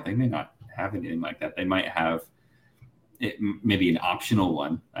scale, they may not have anything like that. They might have maybe an optional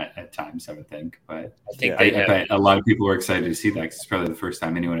one at times, I would think. But I bet a lot of people were excited to see that because it's probably the first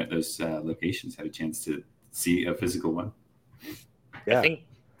time anyone at those locations had a chance to see a physical one. Yeah. I think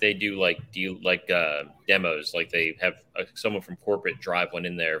they do demos. They have someone from corporate drive one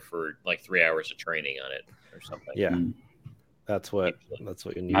in there for 3 hours of training on it or or something. Yeah, that's what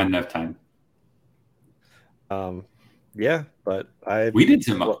you need. Not enough time. Yeah, but we did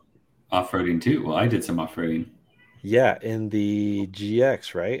some off-roading too. Well, I did some off-roading. Yeah, in the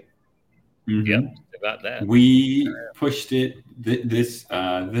GX, right? Yep, about that. We pushed it this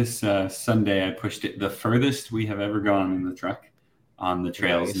Sunday. I pushed it the furthest we have ever gone in the truck on the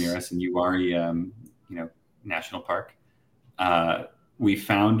trails near us in Uwharrie, National Park. We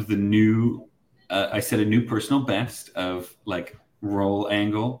found the new. I set a new personal best of like roll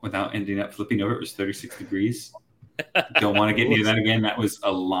angle without ending up flipping over. It was 36 degrees. Don't want to get near that again. That was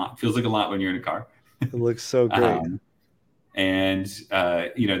a lot. Feels like a lot when you're in a car. It looks so great.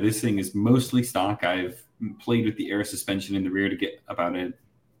 This thing is mostly stock. I've played with the air suspension in the rear to get about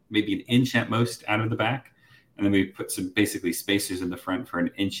maybe an inch at most out of the back. And then we put some basically spacers in the front for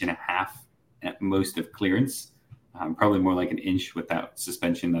 1.5 inches at most of clearance. Probably more like 1 inch with that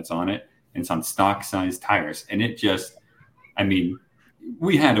suspension that's on it. And it's on stock size tires. And it just,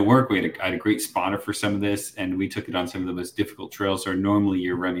 we had to work. I had a great spotter for some of this, and we took it on some of the most difficult trails. So normally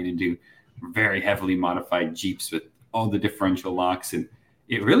you're running into very heavily modified Jeeps with all the differential locks. And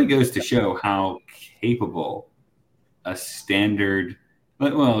it really goes to show how capable a standard,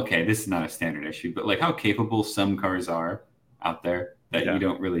 this is not a standard issue, but like how capable some cars are out there that you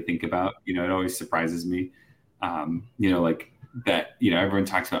don't really think about. It always surprises me. Everyone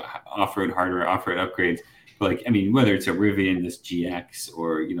talks about off-road hardware, off-road upgrades. But whether it's a Rivian, this GX,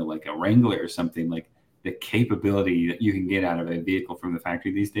 or, like a Wrangler or something, like the capability that you can get out of a vehicle from the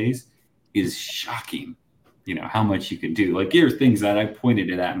factory these days is shocking. How much you can do. Like, here's things that I pointed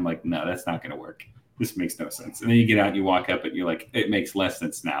it at and I'm like, no, that's not going to work. This makes no sense. And then you get out and you walk up and you're like, it makes less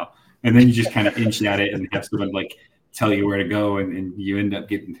sense now. And then you just kind of inch at it and have someone like tell you where to go, and you end up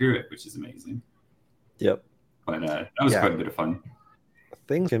getting through it, which is amazing. Yep. But that was quite a bit of fun.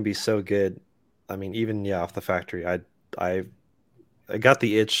 Things can be so good. Even off the factory, I got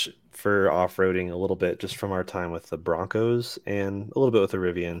the itch for off-roading a little bit just from our time with the Broncos and a little bit with the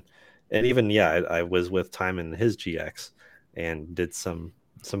Rivian. And even, I was with Time in his GX and did some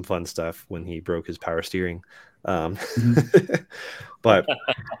fun stuff when he broke his power steering. But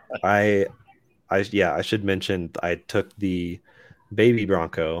I should mention I took the baby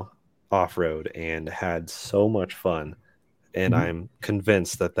Bronco off-road and had so much fun. And I'm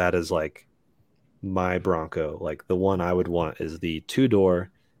convinced that is like my Bronco. Like the one I would want is the 2-door.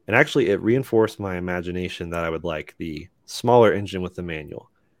 And actually it reinforced my imagination that I would like the smaller engine with the manual.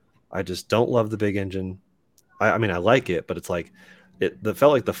 I just don't love the big engine. I like it, but it's like it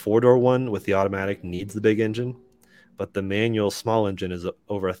felt like the 4-door one with the automatic needs the big engine, but the manual small engine is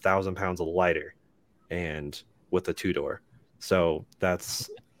over 1,000 pounds lighter, and with the 2-door, so that's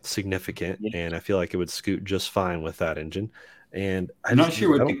significant. And I feel like it would scoot just fine with that engine. And I'm not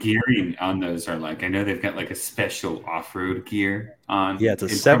sure what the gearing on those are like. I know they've got like a special off-road gear on. Yeah, it's a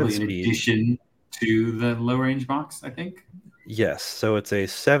 7-speed in addition to the low range box, I think. Yes, so it's a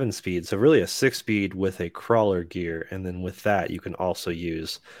 7-speed, so really a 6-speed with a crawler gear, and then with that you can also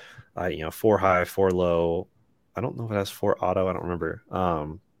use, 4 high, 4 low. I don't know if it has 4 auto. I don't remember.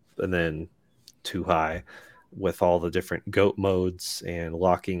 And then 2 high with all the different goat modes and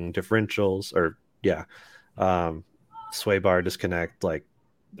locking differentials, or sway bar disconnect. Like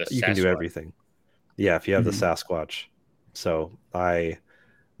you can do everything. Yeah, if you have the Sasquatch. So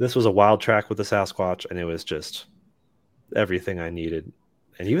this was a wild track with the Sasquatch, and it was just everything I needed.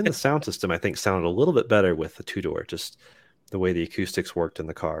 And even the sound system, I think, sounded a little bit better with the 2-door, just the way the acoustics worked in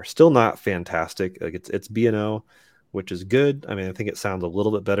the car. Still not fantastic. Like it's B&O, which is good. I think it sounds a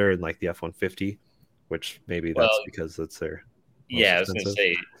little bit better in like the F-150, which maybe that's because it's their I was going to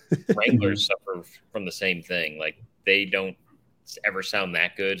say Wranglers suffer from the same thing. Like they don't ever sound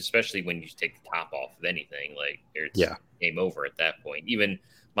that good, especially when you take the top off of anything. Like it's game over at that point. Even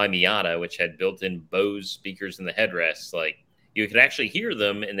my Miata, which had built-in Bose speakers in the headrests, like you could actually hear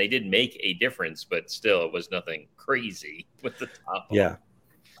them, and they did make a difference, but still, it was nothing crazy with the top on.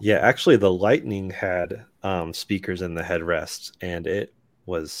 Yeah. Actually, the Lightning had speakers in the headrest, and it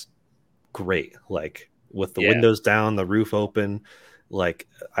was great. Like with the windows down, the roof open. Like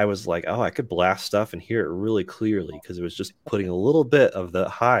I was like, oh, I could blast stuff and hear it really clearly because it was just putting a little bit of the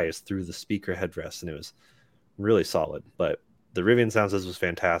highs through the speaker headrest, and it was really solid. But the Rivian sound system was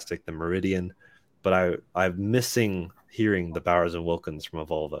fantastic, the Meridian, but I'm missing hearing the Bowers and Wilkins from a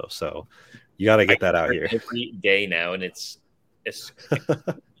Volvo. So you got to get that out here every day now, and it's just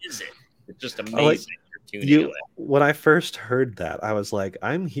amazing. When I first heard that, I was like,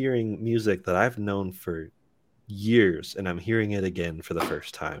 I'm hearing music that I've known for years, and I'm hearing it again for the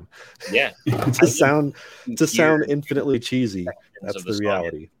first time. Yeah, to sound infinitely cheesy. That's the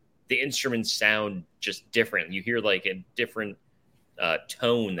reality. the instruments sound just different. You hear like a different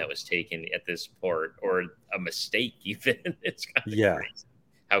tone that was taken at this part, or a mistake even. It's kind of crazy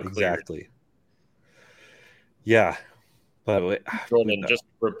how clear. Exactly. Yeah. But Jordan, just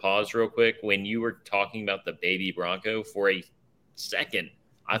for pause real quick, when you were talking about the baby Bronco, for a second,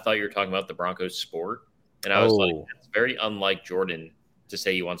 I thought you were talking about the Bronco Sport. And I was like, it's very unlike Jordan to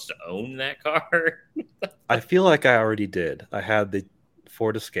say he wants to own that car. I feel like I already did. I had the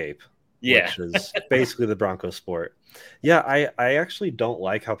Ford Escape, which is basically the Bronco Sport. Yeah, I actually don't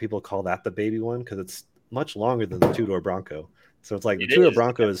like how people call that the baby one, because it's much longer than the two-door Bronco. So it's like the two-door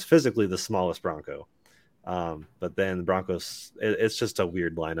Bronco is physically the smallest Bronco. But then Broncos, it's just a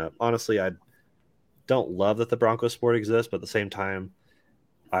weird lineup. Honestly, I don't love that the Bronco Sport exists, but at the same time,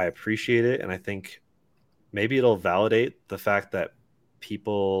 I appreciate it. And I think maybe it'll validate the fact that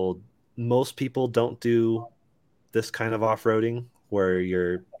most people don't do this kind of off-roading where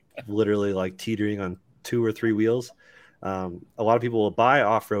you're literally like teetering on 2 or 3 wheels. A lot of people will buy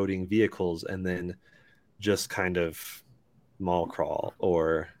off-roading vehicles and then just kind of mall crawl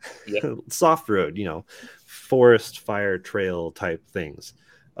or soft road, forest fire trail type things,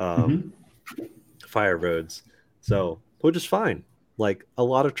 fire roads. So, which is fine. Like, a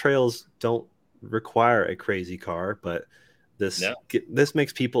lot of trails don't require a crazy car, but this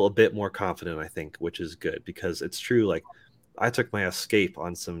makes people a bit more confident, I think, which is good, because it's true. Like, I took my Escape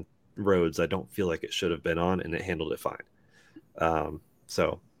on some roads I don't feel like it should have been on, and it handled it fine.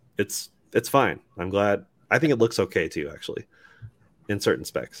 So it's fine. I'm glad. I think it looks okay too, actually, in certain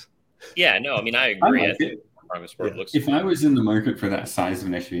specs. Yeah, no, I mean, I agree. I think Bronco Sport looks. If I was in the market for that size of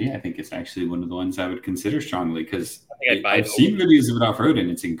an SUV, I think it's actually one of the ones I would consider strongly, because I've seen videos of it off road and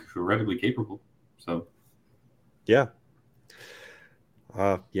it's incredibly capable. So, yeah.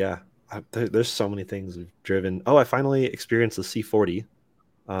 There's so many things we've driven. Oh, I finally experienced the C40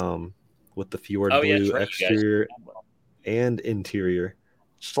 with the Fjord blue exterior and interior.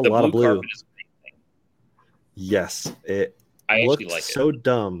 Just a lot of blue. Yes, it looked like so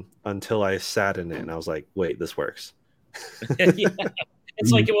dumb until I sat in it and I was like, wait, this works.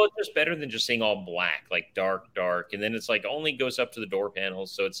 It's like, well, it's just better than just seeing all black, like dark, and then it's like only goes up to the door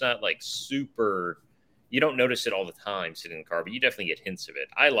panels, so it's not like super. You don't notice it all the time sitting in the car, but you definitely get hints of it.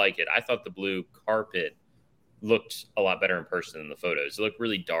 I like it. I thought the blue carpet looked a lot better in person than the photos. It looked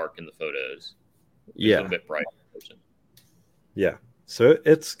really dark in the photos. A little bit bright in person. Yeah, so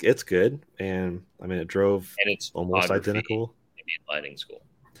it's good, and I mean, it drove and it's almost identical. Maybe lighting school.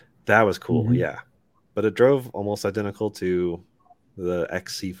 That was cool, yeah. But it drove almost identical to the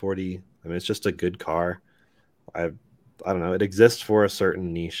XC40. I mean, it's just a good car. I don't know. It exists for a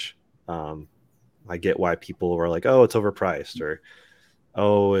certain niche. I get why people were like, "Oh, it's overpriced," or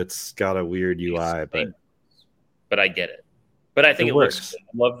 "Oh, it's got a weird UI," but I get it. But I think it looks good.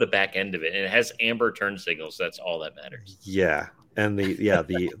 I love the back end of it, and it has amber turn signals. That's all that matters. Yeah, and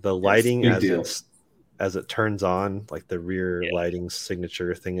the lighting as it turns on, like the rear lighting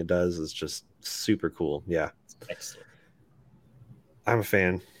signature thing it does, is just super cool. Yeah, excellent. I'm a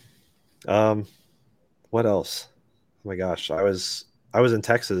fan. What else? Oh my gosh, I was in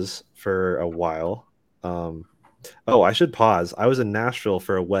Texas for a while. I should pause. I was in Nashville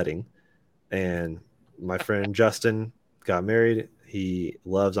for a wedding, and my friend Justin got married. He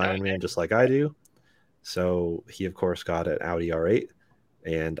loves Iron Man just like I do. So he, of course, got an Audi R8,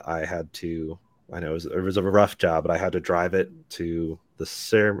 and I had to. I know it was a rough job, but I had to drive it to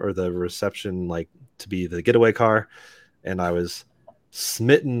the reception, like to be the getaway car, and I was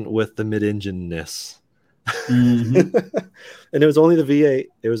smitten with the mid-engine-ness. And it was only the V8.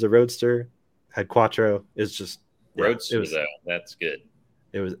 It was a Roadster, had Quattro. It's just Roadster though. That's good.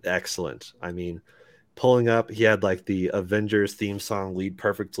 It was excellent. I mean, pulling up, he had like the Avengers theme song lead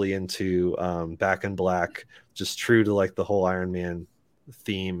perfectly into Back in Black, just true to like the whole Iron Man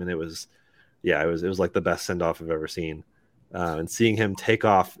theme, and it was like the best send off I've ever seen. And seeing him take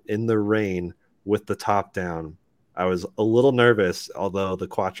off in the rain with the top down, I was a little nervous, although the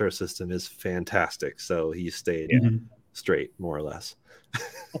Quattro system is fantastic. So he stayed straight, more or less.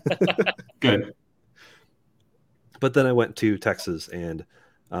 Good. But then I went to Texas and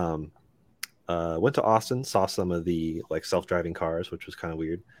went to Austin, saw some of the like self-driving cars, which was kind of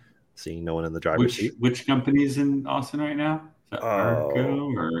weird, seeing no one in the driver's seat. Which company's in Austin right now? Is that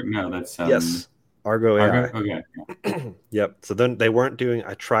Argo or no? That's yes, Argo AI. Okay. Yep. So then they weren't doing.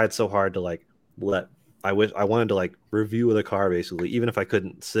 I tried so hard to like I wanted to like review the car basically, even if I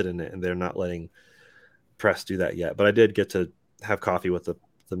couldn't sit in it, and they're not letting press do that yet. But I did get to have coffee with the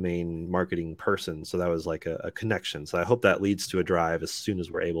main marketing person, so that was like a connection. So I hope that leads to a drive as soon as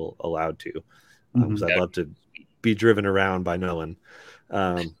we're allowed to, because I'd love to be driven around by no one.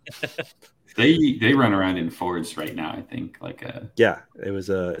 They run around in Fords right now, I think. It was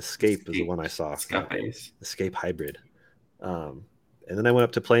a Escape is the one I saw. Escape Hybrid. And then I went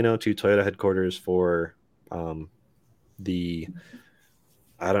up to Plano to Toyota headquarters for it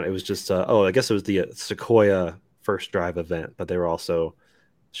was just I guess it was the Sequoia first drive event, but they were also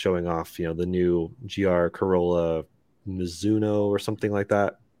showing off the new GR Corolla Mizuno or something like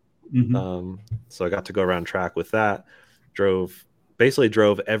that. So I got to go around track with that. Drove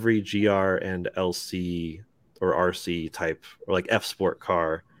every GR and LC or RC type, or like F Sport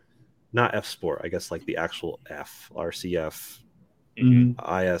car, not F Sport, I guess like the actual F, RCF,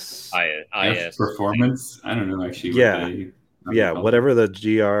 IS Performance. I don't know actually. Whatever the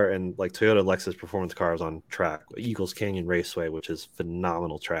GR and like Toyota Lexus performance cars on track, Eagles Canyon Raceway, which is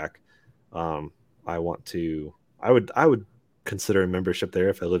phenomenal track. I would consider a membership there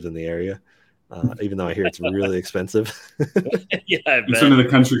if I lived in the area. Even though I hear it's really expensive. It's one of the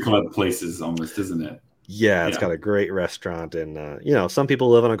country club places almost, isn't it? Yeah, it's got a great restaurant, and some people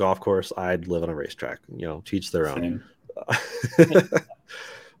live on a golf course. I'd live on a racetrack. To each their own.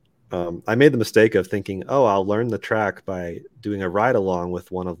 I made the mistake of thinking, I'll learn the track by doing a ride along with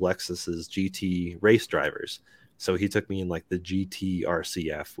one of Lexus's GT race drivers. So he took me in like the GT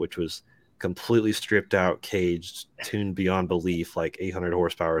RCF, which was completely stripped out, caged, tuned beyond belief, like 800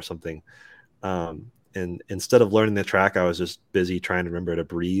 horsepower or something. And instead of learning the track, I was just busy trying to remember to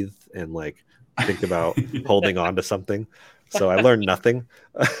breathe and like think about holding on to something. So I learned nothing.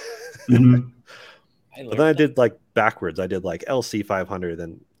 But then I did like backwards. I did like LC 500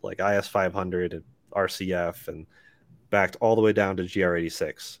 and like IS 500 and RCF and backed all the way down to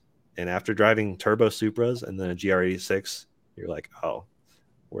GR86. And after driving turbo Supras and then a GR86, you're like,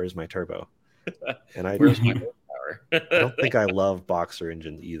 where's my turbo? And where's my power? I don't think I love boxer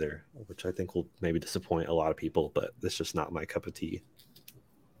engines either, which I think will maybe disappoint a lot of people, but it's just not my cup of tea.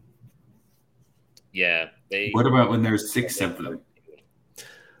 Yeah. What about when there's 6 of them?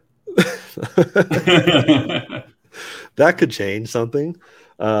 That could change something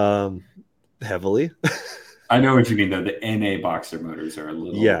heavily. I know what you mean, though. The NA boxer motors are a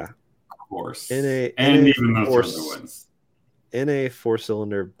little coarse. NA even those other ones. NA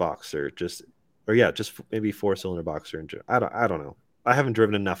 4-cylinder boxer, just maybe 4-cylinder boxer. I don't know. I haven't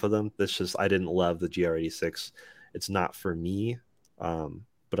driven enough of them. That's just I didn't love the GR86. It's not for me.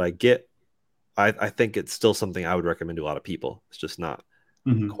 But I think it's still something I would recommend to a lot of people. It's just not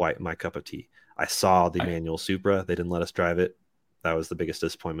quite my cup of tea. I saw the manual Supra. They didn't let us drive it. That was the biggest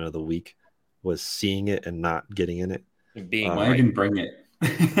disappointment of the week, was seeing it and not getting in it. I didn't bring it.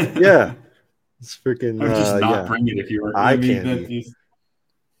 Yeah. It's freaking just not bring it if you were. I can't.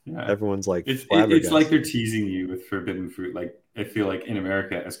 Everyone's like, it's like they're teasing you with forbidden fruit. Like I feel like in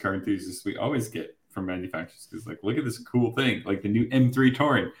America, as car enthusiasts, we always get from manufacturers because like, look at this cool thing, like the new M3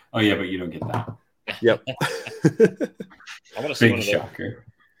 Touring. Oh yeah, but you don't get that. Yep. I want to see big shocker.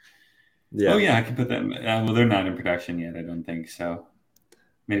 Yeah. Oh yeah, I can put them. Well, they're not in production yet. I don't think so.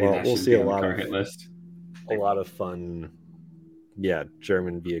 Maybe we'll see a lot of hit list. A lot of fun. Yeah,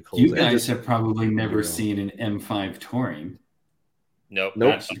 German vehicles. You guys have probably never seen an M5 Touring. Nope.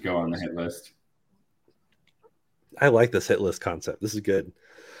 That should go on the hit list. I like this hit list concept. This is good.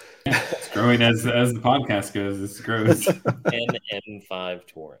 It's growing as the podcast goes. This grows. An M5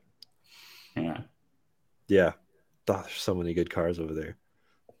 Touring. Yeah. There's so many good cars over there.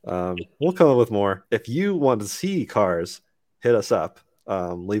 We'll come up with more. If you want to see cars, hit us up.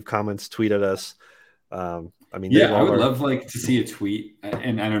 Leave comments, tweet at us. I would love to see a tweet.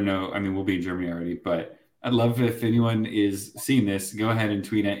 And I don't know. I mean, we'll be in Germany already, but I'd love if anyone is seeing this, go ahead and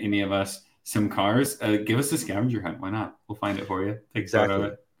tweet at any of us some cars. Give us a scavenger hunt. Why not? We'll find it for you. Take a photo of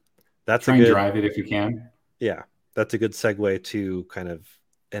it. Try and drive it if you can. Yeah, that's a good segue to kind of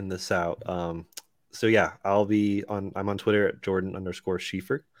end this out. So yeah, I'm on Twitter at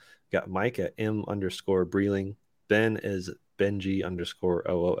Jordan_Schiefer. Got Mike at M_Breeling. Ben is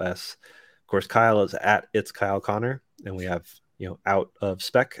Benji_OOS. Of course, Kyle is at It's Kyle Connor, and we have Out of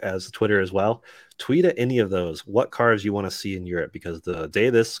Spec as Twitter as well. Tweet at any of those what cars you want to see in Europe, because the day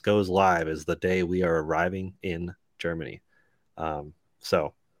this goes live is the day we are arriving in Germany.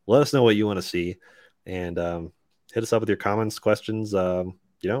 So let us know what you want to see, and hit us up with your comments, questions.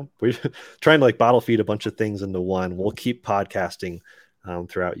 We're trying to bottle feed a bunch of things into one. We'll keep podcasting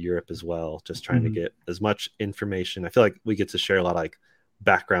throughout Europe as well, just trying to get as much information. I feel like we get to share a lot of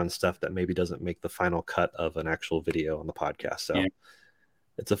background stuff that maybe doesn't make the final cut of an actual video on the podcast. So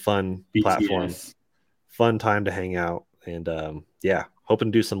it's a fun platform, fun time to hang out, and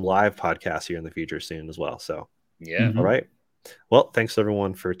hoping to do some live podcasts here in the future soon as well. So all right. Well, thanks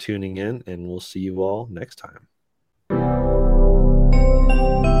everyone for tuning in, and we'll see you all next time.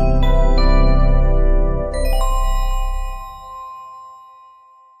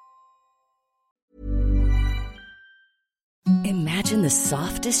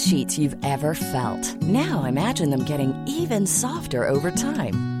 softest sheets you've ever felt. Now imagine them getting even softer over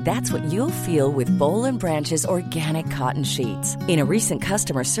time. That's what you'll feel with Boll & Branch's organic cotton sheets. In a recent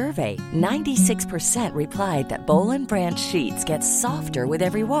customer survey, 96% replied that Boll & Branch sheets get softer with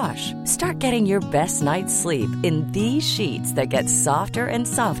every wash. Start getting your best night's sleep in these sheets that get softer and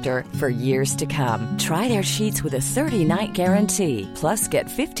softer for years to come. Try their sheets with a 30-night guarantee. Plus, get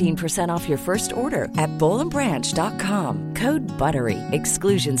 15% off your first order at bollandbranch.com. Code BUTTERY.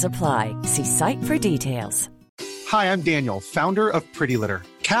 Exclusions apply. See site for details. Hi, I'm Daniel, founder of Pretty Litter.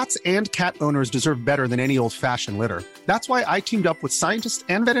 Cats and cat owners deserve better than any old-fashioned litter. That's why I teamed up with scientists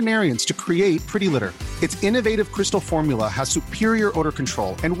and veterinarians to create Pretty Litter. Its innovative crystal formula has superior odor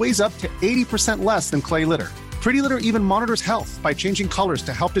control and weighs up to 80% less than clay litter. Pretty Litter even monitors health by changing colors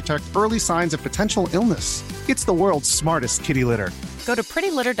to help detect early signs of potential illness. It's the world's smartest kitty litter. Go to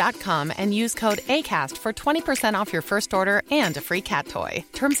prettylitter.com and use code ACAST for 20% off your first order and a free cat toy.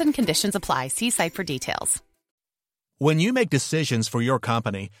 Terms and conditions apply. See site for details. When you make decisions for your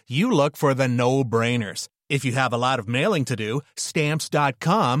company, you look for the no-brainers. If you have a lot of mailing to do,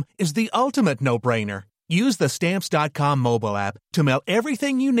 Stamps.com is the ultimate no-brainer. Use the Stamps.com mobile app to mail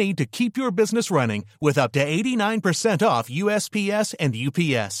everything you need to keep your business running with up to 89% off USPS and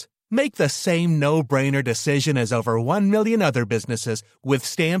UPS. Make the same no-brainer decision as over 1 million other businesses with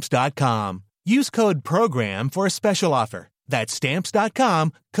Stamps.com. Use code PROGRAM for a special offer. That's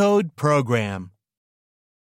Stamps.com, code PROGRAM.